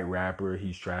he's a white rapper,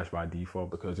 he's trash by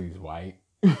default because he's white.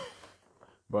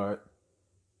 But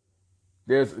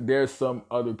there's some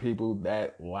other people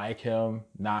that like him,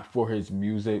 not for his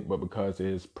music, but because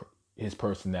of his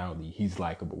personality. He's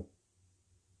likable.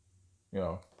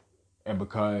 And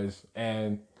because,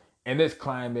 and in this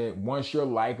climate, once you're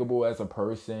likable as a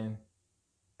person,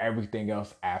 everything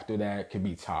else after that can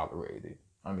be tolerated.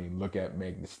 I mean, look at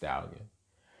Meg Thee Stallion.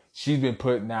 She's been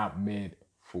putting out mid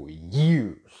for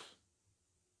years.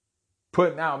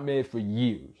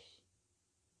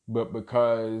 But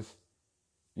because,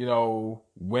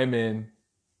 women,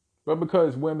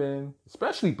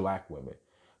 especially black women,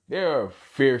 they're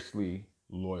fiercely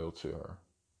loyal to her.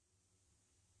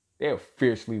 They're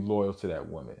fiercely loyal to that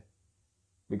woman.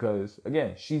 Because,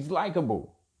 again, she's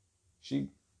likable.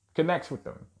 She connects with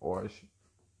them. Or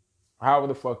however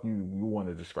the fuck you want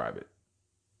to describe it.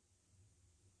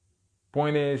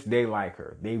 Point is, they like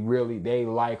her. They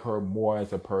like her more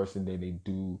as a person than they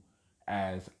do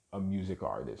as a music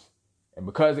artist. And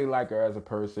because they like her as a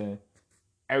person,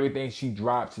 everything she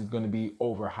drops is going to be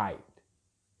overhyped.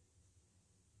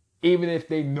 Even if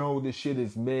they know the shit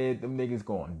is mid, them niggas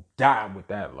going to die with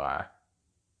that lie.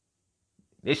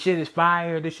 This shit is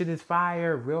fire.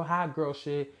 Real hot girl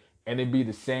shit. And it'd be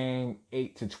the same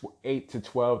 8 to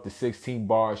 12 to 16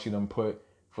 bars she done put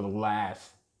for the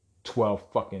last 12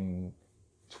 fucking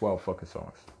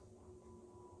songs.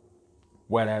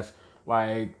 wet ass.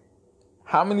 Like,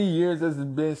 how many years has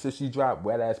it been since she dropped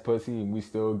wet ass pussy and we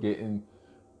still getting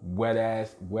wet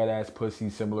ass pussy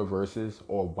similar verses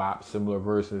or WAP similar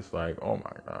verses? Like, oh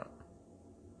my god.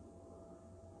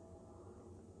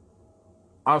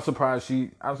 I'm surprised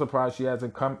she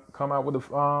hasn't come out with a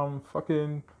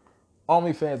fucking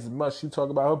OnlyFans as much she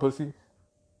talk about her pussy.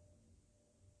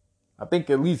 I think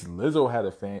at least Lizzo had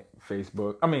a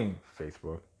Facebook.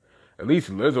 At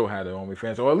least Lizzo had an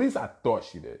OnlyFans, or at least I thought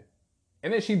she did.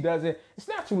 And if she doesn't, it's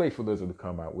not too late for Lizzo to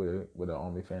come out with an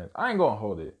OnlyFans. I ain't gonna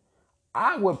hold it.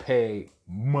 I would pay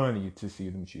money to see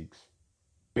them cheeks.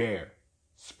 Bare.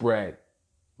 Spread.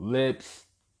 Lips.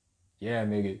 Yeah,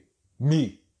 nigga.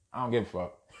 Me. I don't give a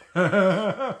fuck.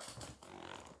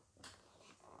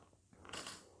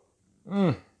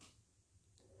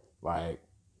 Like,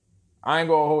 I ain't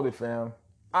gonna hold it, fam.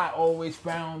 I always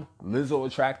found Lizzo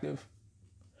attractive.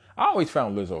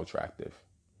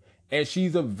 And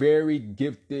she's a very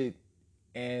gifted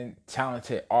and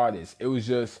talented artist. It was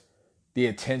just the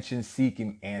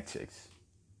attention-seeking antics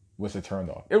was a turn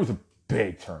off. It was a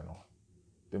big turn off.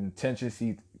 Them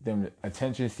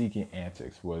attention-seeking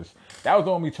antics that was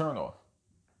the only turn off.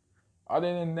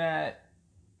 Other than that,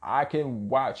 I can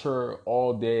watch her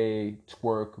all day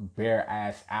twerk bare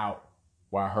ass out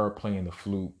while her playing the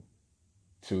flute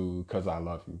to "Cause I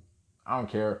Love You." I don't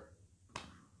care.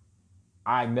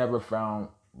 I never found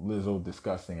Lizzo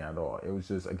disgusting at all. It was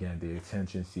just, again, the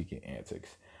attention-seeking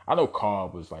antics. I know Carl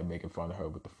was like making fun of her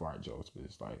with the fart jokes, but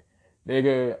it's like,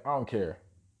 nigga, I don't care.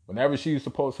 Whenever she used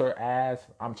to post her ass,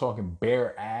 I'm talking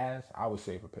bare ass, I would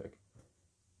save a pic.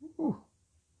 Whew.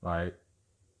 Like,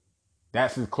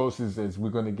 that's as close as we're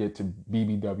gonna get to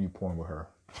BBW porn with her.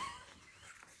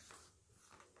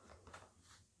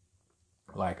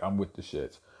 Like, I'm with the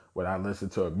shits. Would I listen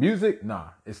to her music? Nah,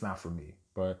 it's not for me.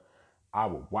 But I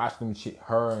would watch them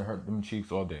them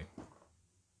cheeks all day.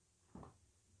 You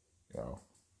know.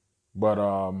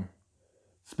 But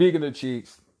speaking of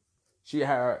cheeks, she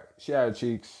had her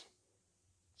cheeks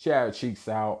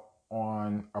out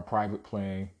on a private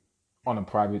plane, on a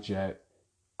private jet,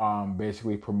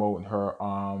 basically promoting her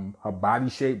body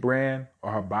shape brand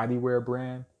or her bodywear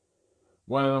brand.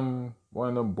 One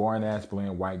of them boring ass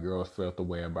bland white girls felt the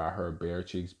way about her bare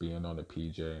cheeks being on the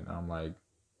PJ, and I'm like,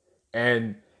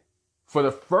 and for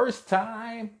the first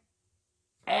time,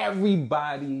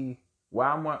 everybody.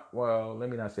 Let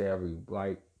me not say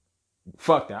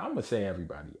fuck that. I'm gonna say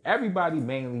everybody. Everybody,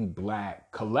 mainly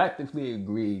black, collectively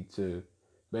agreed to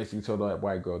basically tell that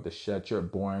white girl to shut your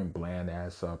boring, bland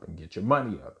ass up and get your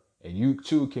money up, and you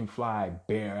too can fly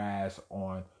bare ass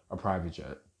on a private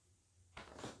jet.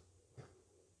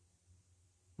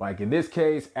 Like, in this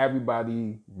case,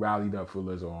 everybody rallied up for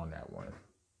Lizzo on that one.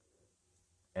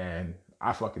 And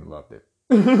I fucking loved it.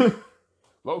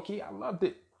 Low key, I loved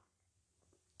it.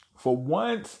 For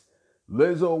once,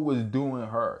 Lizzo was doing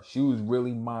her. She was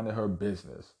really minding her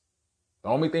business. The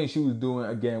only thing she was doing,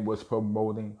 again, was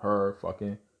promoting her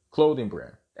fucking clothing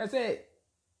brand. That's it.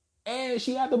 And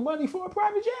she had the money for a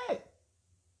private jet.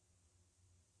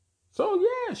 So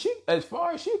yeah, as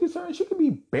far as she's concerned, she could be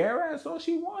bare ass all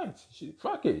she wants.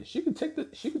 Fuck it. She could take the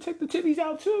titties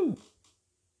out too.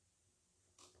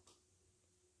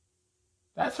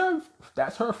 That's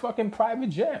her fucking private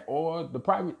jet or the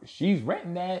private. She's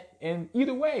renting that, and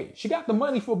either way, she got the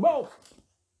money for both.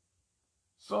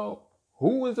 So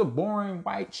who is a boring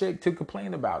white chick to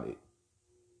complain about it?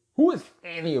 Who is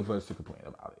any of us to complain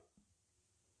about it?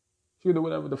 She can do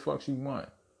whatever the fuck she want.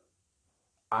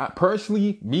 I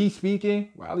personally, me speaking,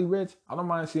 Riley Ritz, I don't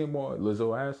mind seeing more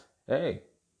Lizzo ass. Hey,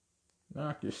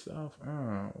 knock yourself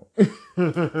out.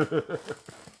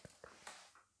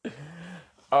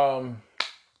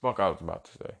 Fuck I was about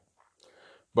to say.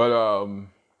 But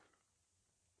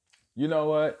you know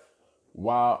what?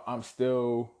 While I'm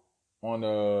still on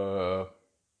a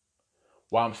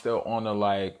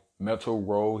like mental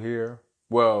roll here,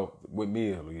 well, with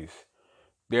me at least,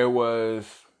 there was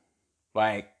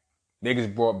like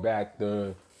niggas brought back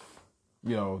the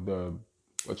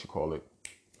what you call it?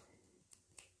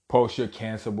 Post your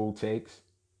cancelable takes.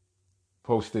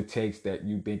 Post the takes that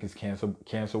you think is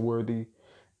cancel worthy.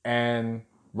 And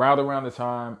right around the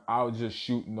time, I was just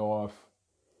shooting off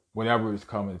whatever was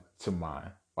coming to mind.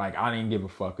 Like, I didn't give a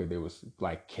fuck if it was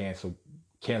like cancel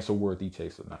worthy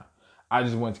takes or not. I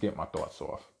just wanted to get my thoughts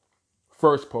off.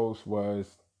 First post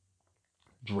was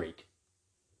Drake.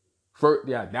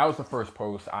 That was the first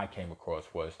post I came across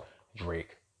was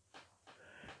Drake.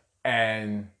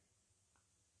 And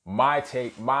my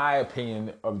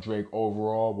opinion of Drake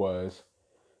overall was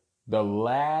the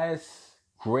last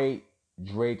great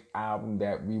Drake album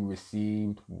that we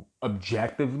received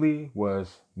objectively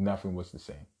was Nothing Was the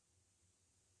Same.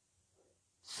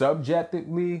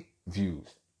 Subjectively,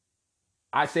 Views.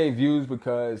 I say Views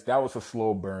because that was a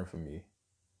slow burn for me.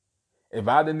 If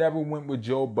I'd have never went with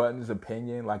Joe Budden's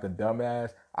opinion like a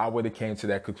dumbass, I would have came to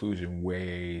that conclusion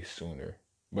way sooner.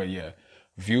 But yeah,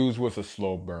 Views was a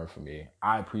slow burn for me.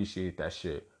 I appreciate that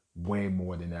shit way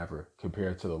more than ever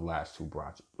compared to the last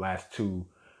two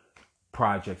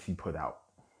projects he put out.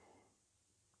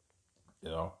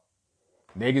 You know,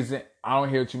 niggas, I don't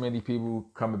hear too many people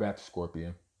coming back to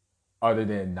Scorpion other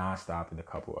than Nonstop and a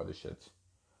couple other shits.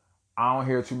 I don't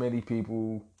hear too many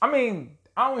people. I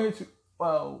don't hear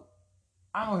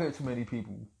too many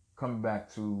people coming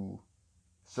back to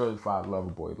Certified Lover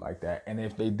Boy like that. And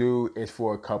if they do, it's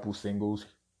for a couple singles,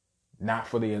 not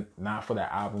for the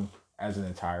album as an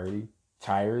entirety.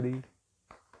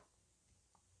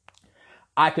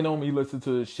 I can only listen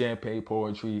to Champagne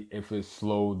Poetry if it's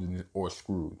slowed or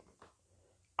screwed.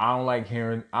 I don't like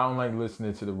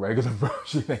listening to the regular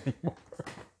version anymore.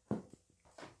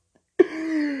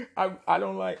 I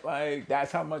don't like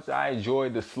that's how much I enjoy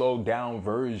the slowed down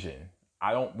version.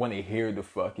 I don't want to hear the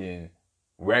fucking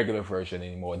regular version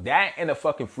anymore. That and the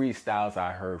fucking freestyles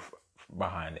I heard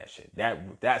behind that shit.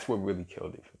 That's what really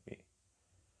killed it for me.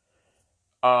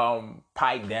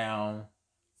 Pipe Down.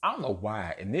 I don't know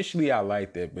why. Initially I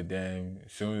liked it, but then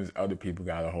as soon as other people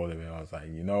got a hold of it, I was like,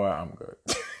 you know what, I'm good.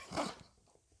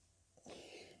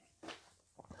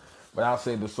 But I'll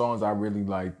say the songs I really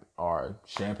like are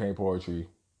Champagne Poetry,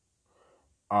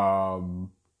 In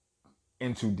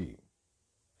Too Deep.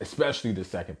 Especially the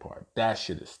second part. That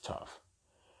shit is tough.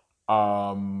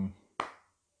 The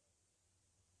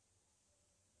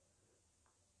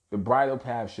Bridal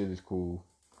Path shit is cool.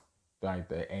 Like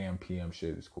the AM PM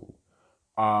shit is cool.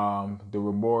 The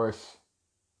Remorse,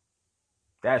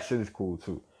 that shit is cool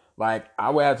too. Like I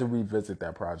would have to revisit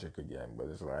that project again, but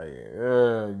it's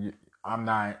like I'm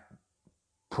not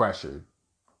pressured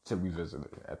to revisit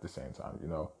it at the same time, you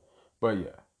know. But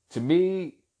yeah, to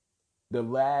me, the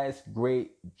last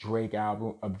great Drake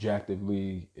album,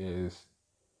 objectively, is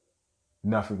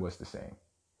Nothing Was the Same.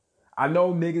 I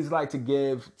know niggas like to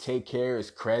give Take Care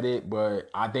as credit, but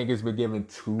I think it's been given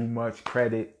too much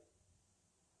credit.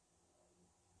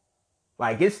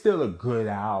 Like, it's still a good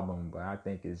album, but I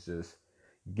think it's just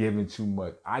given too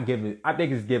much. I think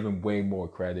it's given way more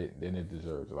credit than it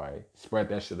deserves. Like, spread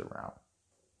that shit around.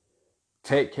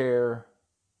 Take Care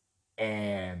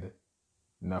and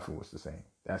Nothing Was the Same.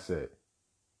 That's it.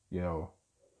 You know?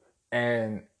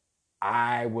 And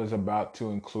I was about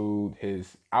to include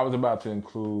If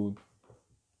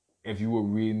You Were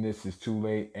Reading This Is Too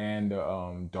Late and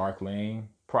the Dark Lane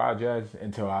projects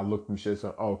until I looked them shits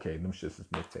up. Oh, okay, them shits is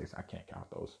mixtapes. I can't count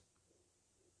those.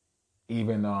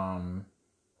 Even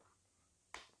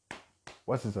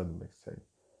what's his other mixtape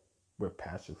with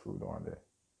Passion Fruit on there?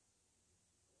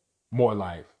 More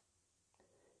Life.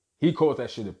 He calls that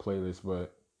shit a playlist,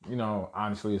 but you know,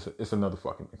 honestly, it's another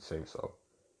fucking mixtape. So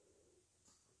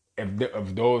and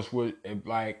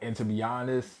to be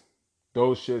honest,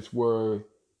 those shits were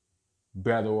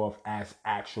better off as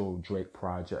actual Drake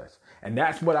projects. And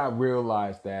that's what I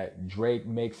realized, that Drake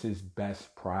makes his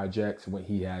best projects when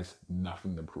he has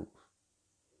nothing to prove.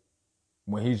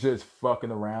 When he's just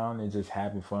fucking around and just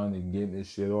having fun and getting his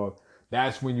shit off,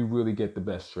 that's when you really get the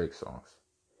best Drake songs.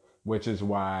 Which is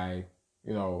why,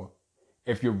 you know,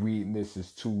 If You're Reading This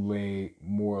Is Too Late,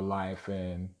 More Life,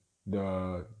 and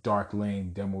the Dark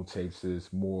Lane demo tapes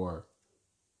is more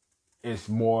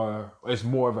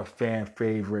of a fan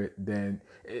favorite.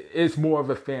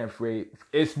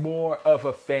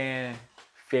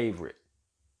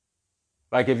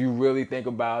 Like, if you really think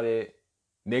about it,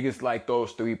 niggas like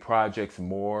those three projects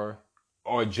more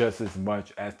or just as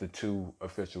much as the two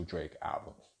official Drake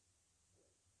albums.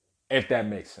 If that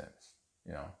makes sense,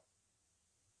 you know.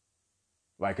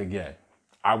 Like, again,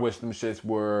 I wish them shits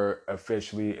were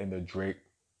officially in the Drake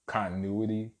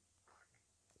continuity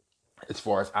as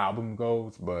far as album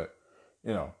goes, but,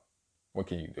 you know, what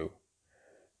can you do?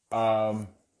 I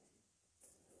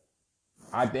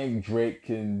think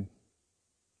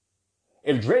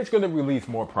if Drake's going to release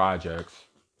more projects,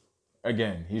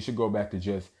 again, he should go back to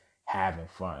just having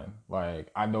fun.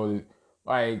 Like, I don't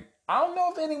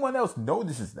know if anyone else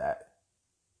notices that.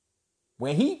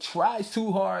 When he tries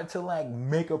too hard to, like,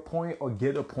 make a point or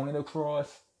get a point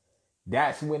across,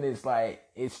 that's when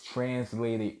it's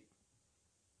translated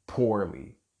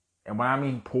poorly. And when I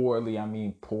mean poorly, I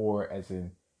mean poor as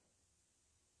in,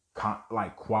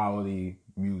 like, quality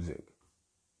music.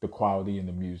 The quality in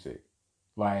the music.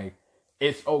 Like,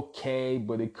 it's okay,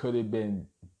 but it could have been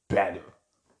better.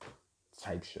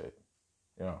 type shit.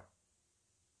 You know.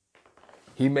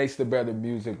 He makes the better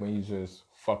music when he's just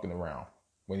fucking around.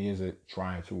 When he isn't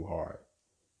trying too hard.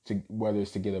 Whether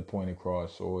it's to get a point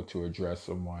across or to address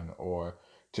someone or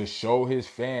to show his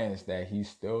fans that he's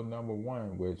still number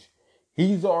one, which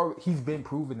he's been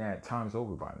proven that times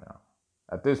over by now.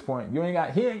 At this point, he ain't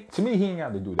got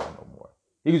to do that no more.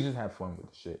 He can just have fun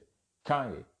with the shit.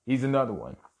 Kanye, he's another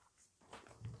one.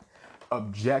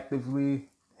 Objectively,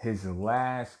 his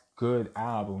last good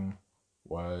album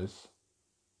was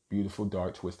Beautiful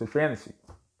Dark Twisted Fantasy.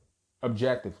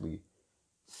 Objectively.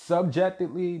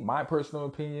 Subjectively, my personal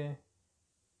opinion,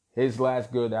 his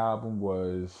last good album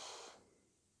was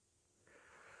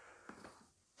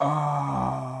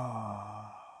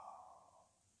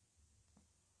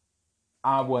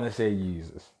I want to say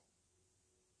Yeezus.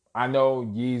 I know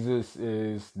Yeezus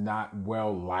is not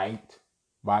well liked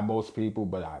by most people,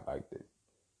 but I liked it.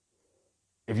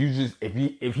 If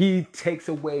he takes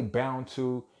away Bound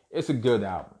 2, it's a good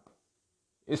album.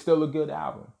 It's still a good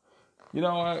album. You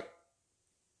know what?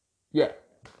 Yeah,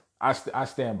 I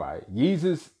stand by it.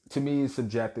 Yeezus, to me, is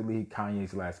subjectively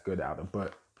Kanye's last good album.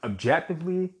 But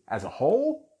objectively, as a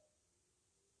whole,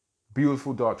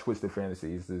 Beautiful Dark Twisted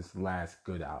Fantasy is his last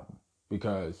good album.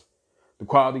 Because the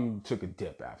quality took a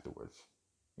dip afterwards.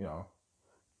 You know,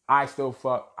 I still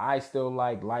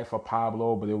like Life of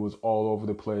Pablo, but it was all over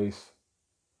the place.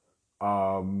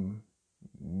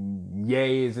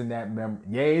 Ye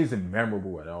isn't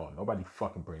memorable at all. Nobody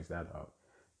fucking brings that up.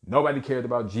 Nobody cared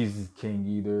about Jesus King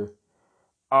either.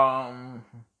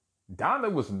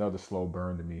 Donda was another slow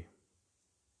burn to me.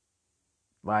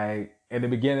 Like, in the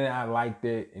beginning, I liked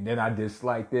it, and then I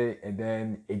disliked it, and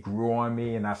then it grew on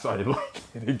me, and I started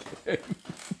liking it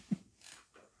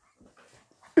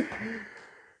again.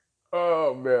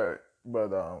 Oh, man.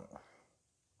 But,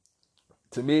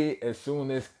 to me, as soon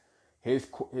as his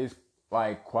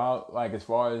as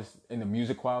far as in the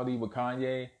music quality with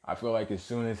Kanye, I feel like as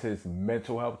soon as his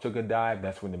mental health took a dive,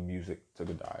 that's when the music took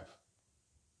a dive.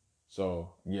 So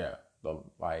yeah,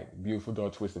 Beautiful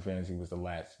Dark Twisted Fantasy was the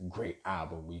last great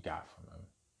album we got from him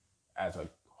as a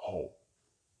whole.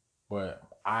 But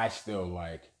I still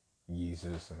like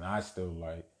Yeezus and I still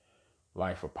like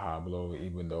Life of Pablo,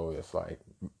 even though it's like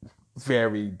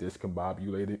very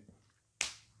discombobulated.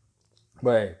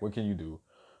 But hey, what can you do?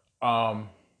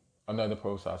 Another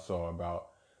post I saw about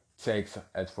takes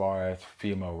as far as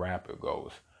female rapper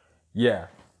goes. Yeah.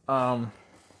 I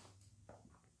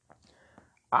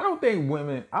don't think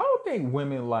women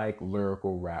like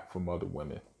lyrical rap from other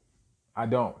women. I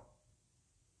don't.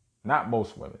 Not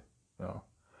most women. No.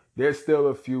 There's still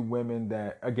a few women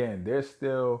that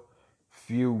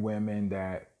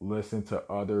listen to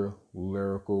other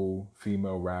lyrical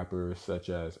female rappers such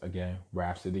as, again,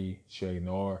 Rhapsody, Shay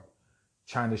Noir,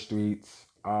 China Streets.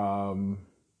 I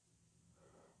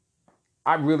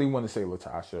really want to say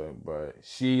Latasha, but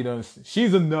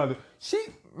she's another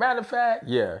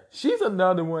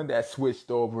one that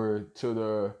switched over to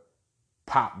the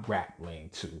pop rap lane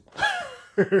too.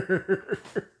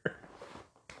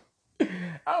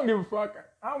 I don't give a fuck.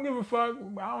 I don't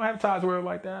have ties with her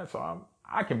like that, so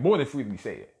I can more than freely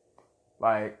say it.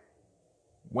 Like,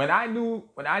 when I knew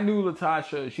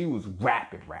Latasha, she was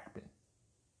rapping.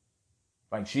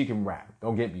 Like, she can rap.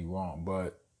 Don't get me wrong,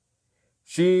 but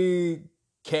she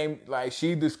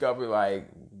discovered like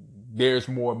there's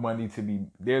more money to be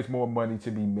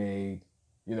made,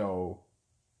 you know,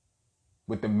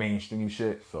 with the mainstream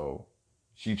shit. So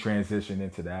she transitioned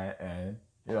into that, and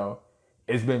you know,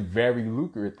 it's been very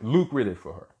lucrative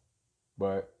for her.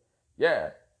 But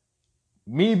yeah,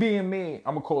 me being me,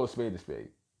 I'm gonna call a spade a spade.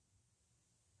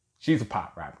 She's a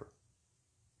pop rapper,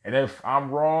 and if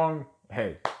I'm wrong,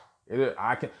 hey,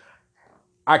 I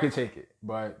can take it,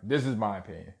 but this is my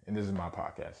opinion, and this is my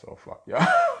podcast, so fuck y'all.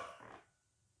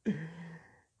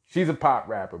 She's a pop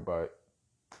rapper, but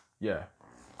yeah.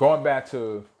 Going back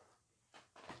to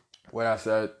what I'm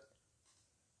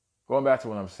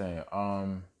saying,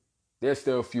 there's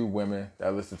still a few women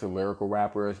that listen to lyrical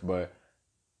rappers, but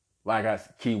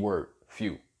keyword,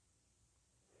 few.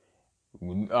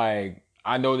 Like,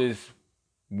 I notice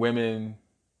women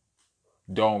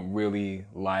don't really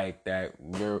like that.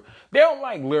 They don't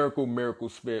like lyrical miracle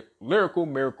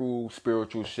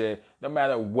spiritual shit. No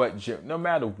matter what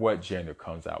gender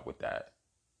comes out with that,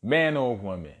 man or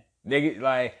woman.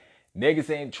 Niggas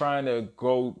ain't trying to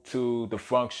go to the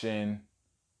function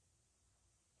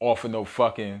off of no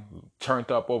fucking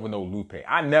turned up over no Lupe.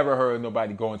 I never heard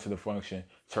nobody going to the function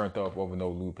turned up over no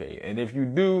Lupe. And if you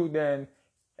do, then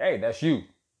hey, that's you.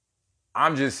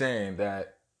 I'm just saying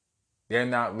that they're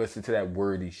not listening to that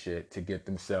wordy shit to get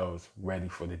themselves ready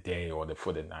for the day or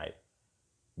for the night.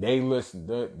 They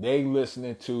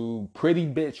listening to pretty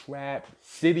bitch rap,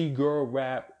 city girl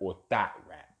rap, or thought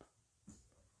rap.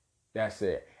 That's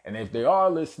it. And if they are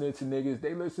listening to niggas,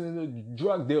 they listening to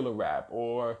drug dealer rap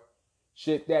or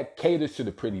shit that caters to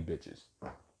the pretty bitches.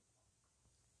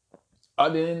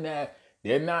 Other than that,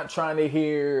 they're not trying to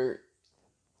hear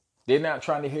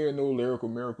no lyrical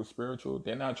miracle spiritual.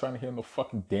 They're not trying to hear no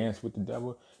fucking dance with the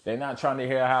devil. They're not trying to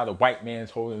hear how the white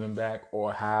man's holding them back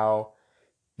or how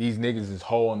these niggas is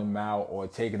holding them out or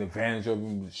taking advantage of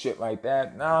them, shit like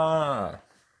that. Nah.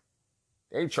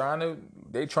 They trying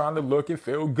to look and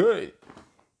feel good.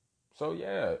 So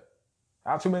yeah.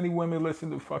 How too many women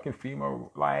listen to fucking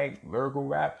female like lyrical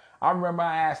rap? I remember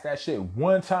I asked that shit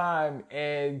one time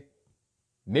and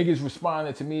niggas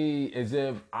responded to me as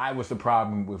if I was the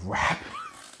problem with rap.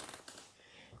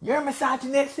 You're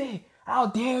misogynistic. How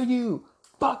dare you?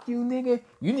 Fuck you, nigga.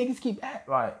 You niggas keep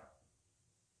acting like.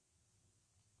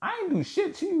 I ain't do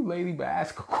shit to you, lady, but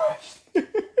ask a question.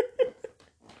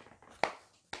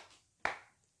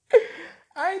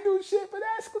 I ain't do shit but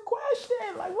ask a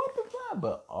question. Like, what the fuck?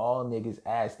 But all niggas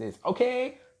ask this.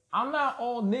 Okay, I'm not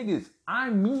all niggas.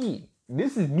 I'm me.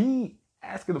 This is me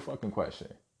asking the fucking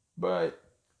question. But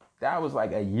that was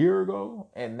like a year ago.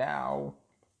 And now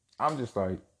I'm just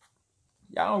like,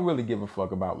 y'all don't really give a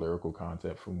fuck about lyrical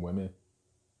content from women.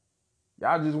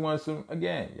 Y'all just want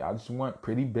y'all just want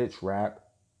pretty bitch rap,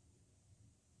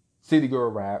 city girl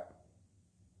rap,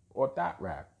 or thought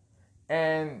rap.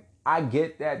 And I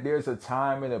get that there's a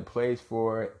time and a place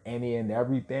for any and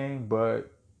everything,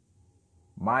 but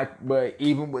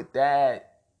even with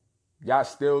that, y'all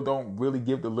still don't really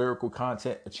give the lyrical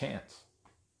content a chance.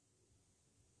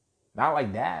 Not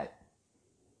like that.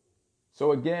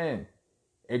 So again,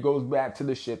 it goes back to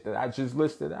the shit that I just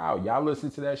listed out. Y'all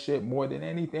listen to that shit more than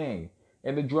anything.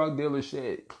 And the drug dealer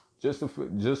shit, just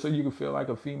so you can feel like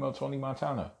a female Tony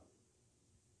Montana.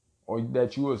 Or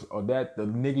that the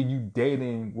nigga you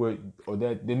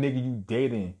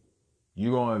dating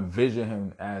you gonna envision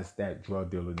him as that drug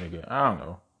dealer nigga. I don't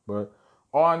know. But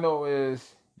all I know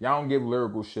is y'all don't give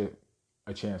lyrical shit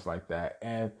a chance like that.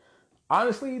 And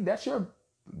honestly, that's your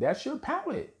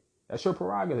palate. That's your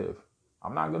prerogative.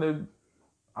 I'm not gonna,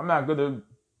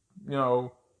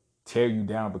 tear you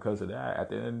down because of that. At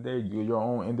the end of the day, you're your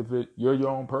own individual. You're your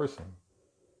own person.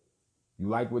 You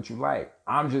like what you like.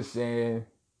 I'm just saying,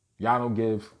 y'all don't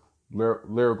give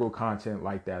lyrical content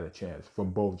like that a chance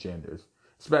from both genders,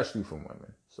 especially from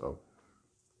women. So,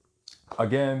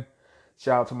 again,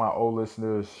 shout out to my old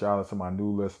listeners. Shout out to my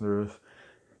new listeners.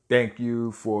 Thank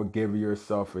you for giving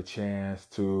yourself a chance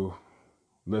to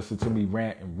listen to me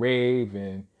rant and rave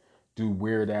and do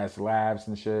weird ass labs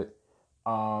and shit.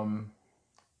 While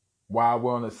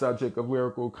we're on the subject of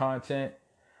lyrical content,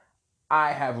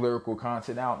 I have lyrical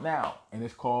content out now, and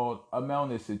it's called A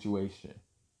Melness Situation.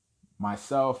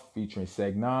 Myself, featuring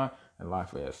Segnon and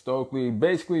Lafayette Stokely.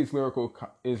 Basically, it's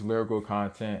lyrical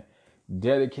content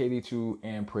dedicated to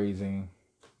and praising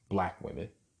black women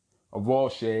of all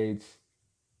shades,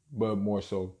 but more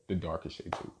so the darker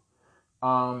shade too.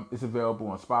 It's available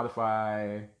on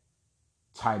Spotify,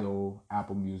 Tidal,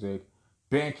 Apple Music,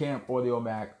 Bandcamp,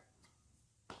 Audiomack.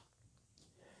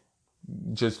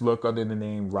 Just look under the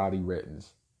name Roddy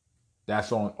Rittens.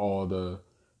 That's on all the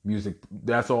music.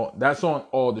 That's on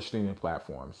all the streaming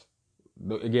platforms.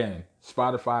 Again,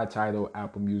 Spotify, Tidal,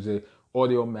 Apple Music,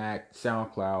 Audiomack,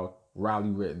 SoundCloud, Riley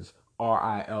Rittens.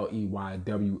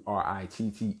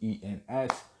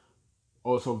 RILEYWRITTENS.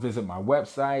 Also visit my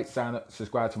website, sign up,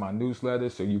 subscribe to my newsletter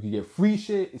so you can get free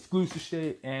shit, exclusive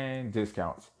shit, and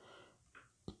discounts.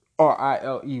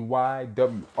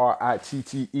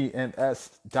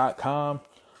 RILEYWRITTENS.com.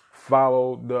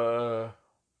 Follow the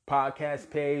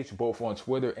podcast page both on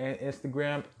Twitter and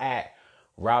Instagram at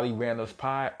Riley Randall's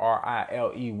Pod,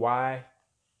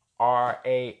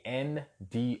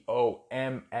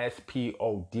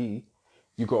 RILEYRANDOMSPOD.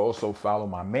 You can also follow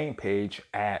my main page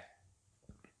at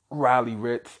Riley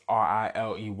Ritz,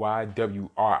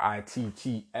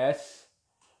 RILEYWRITTS.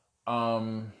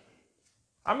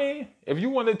 I mean, if you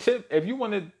want to tip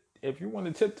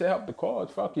to help the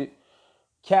cause, fuck it.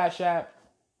 Cash App,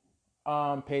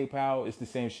 PayPal, it's the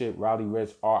same shit. Riley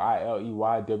Ritz,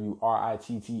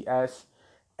 RILEYWRITTS.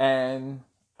 And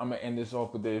I'm gonna end this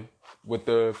off with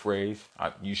the phrase.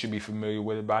 You should be familiar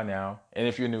with it by now. And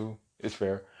if you're new, it's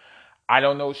fair. I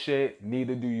don't know shit,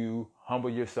 neither do you. Humble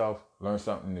yourself, learn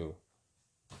something new.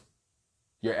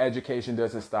 Your education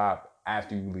doesn't stop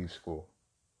after you leave school.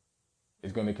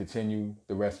 It's going to continue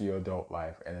the rest of your adult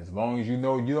life. And as long as you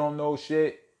know you don't know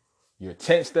shit, you're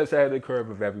 10 steps ahead of the curve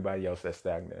of everybody else that's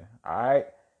stagnant. All right?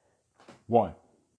 1.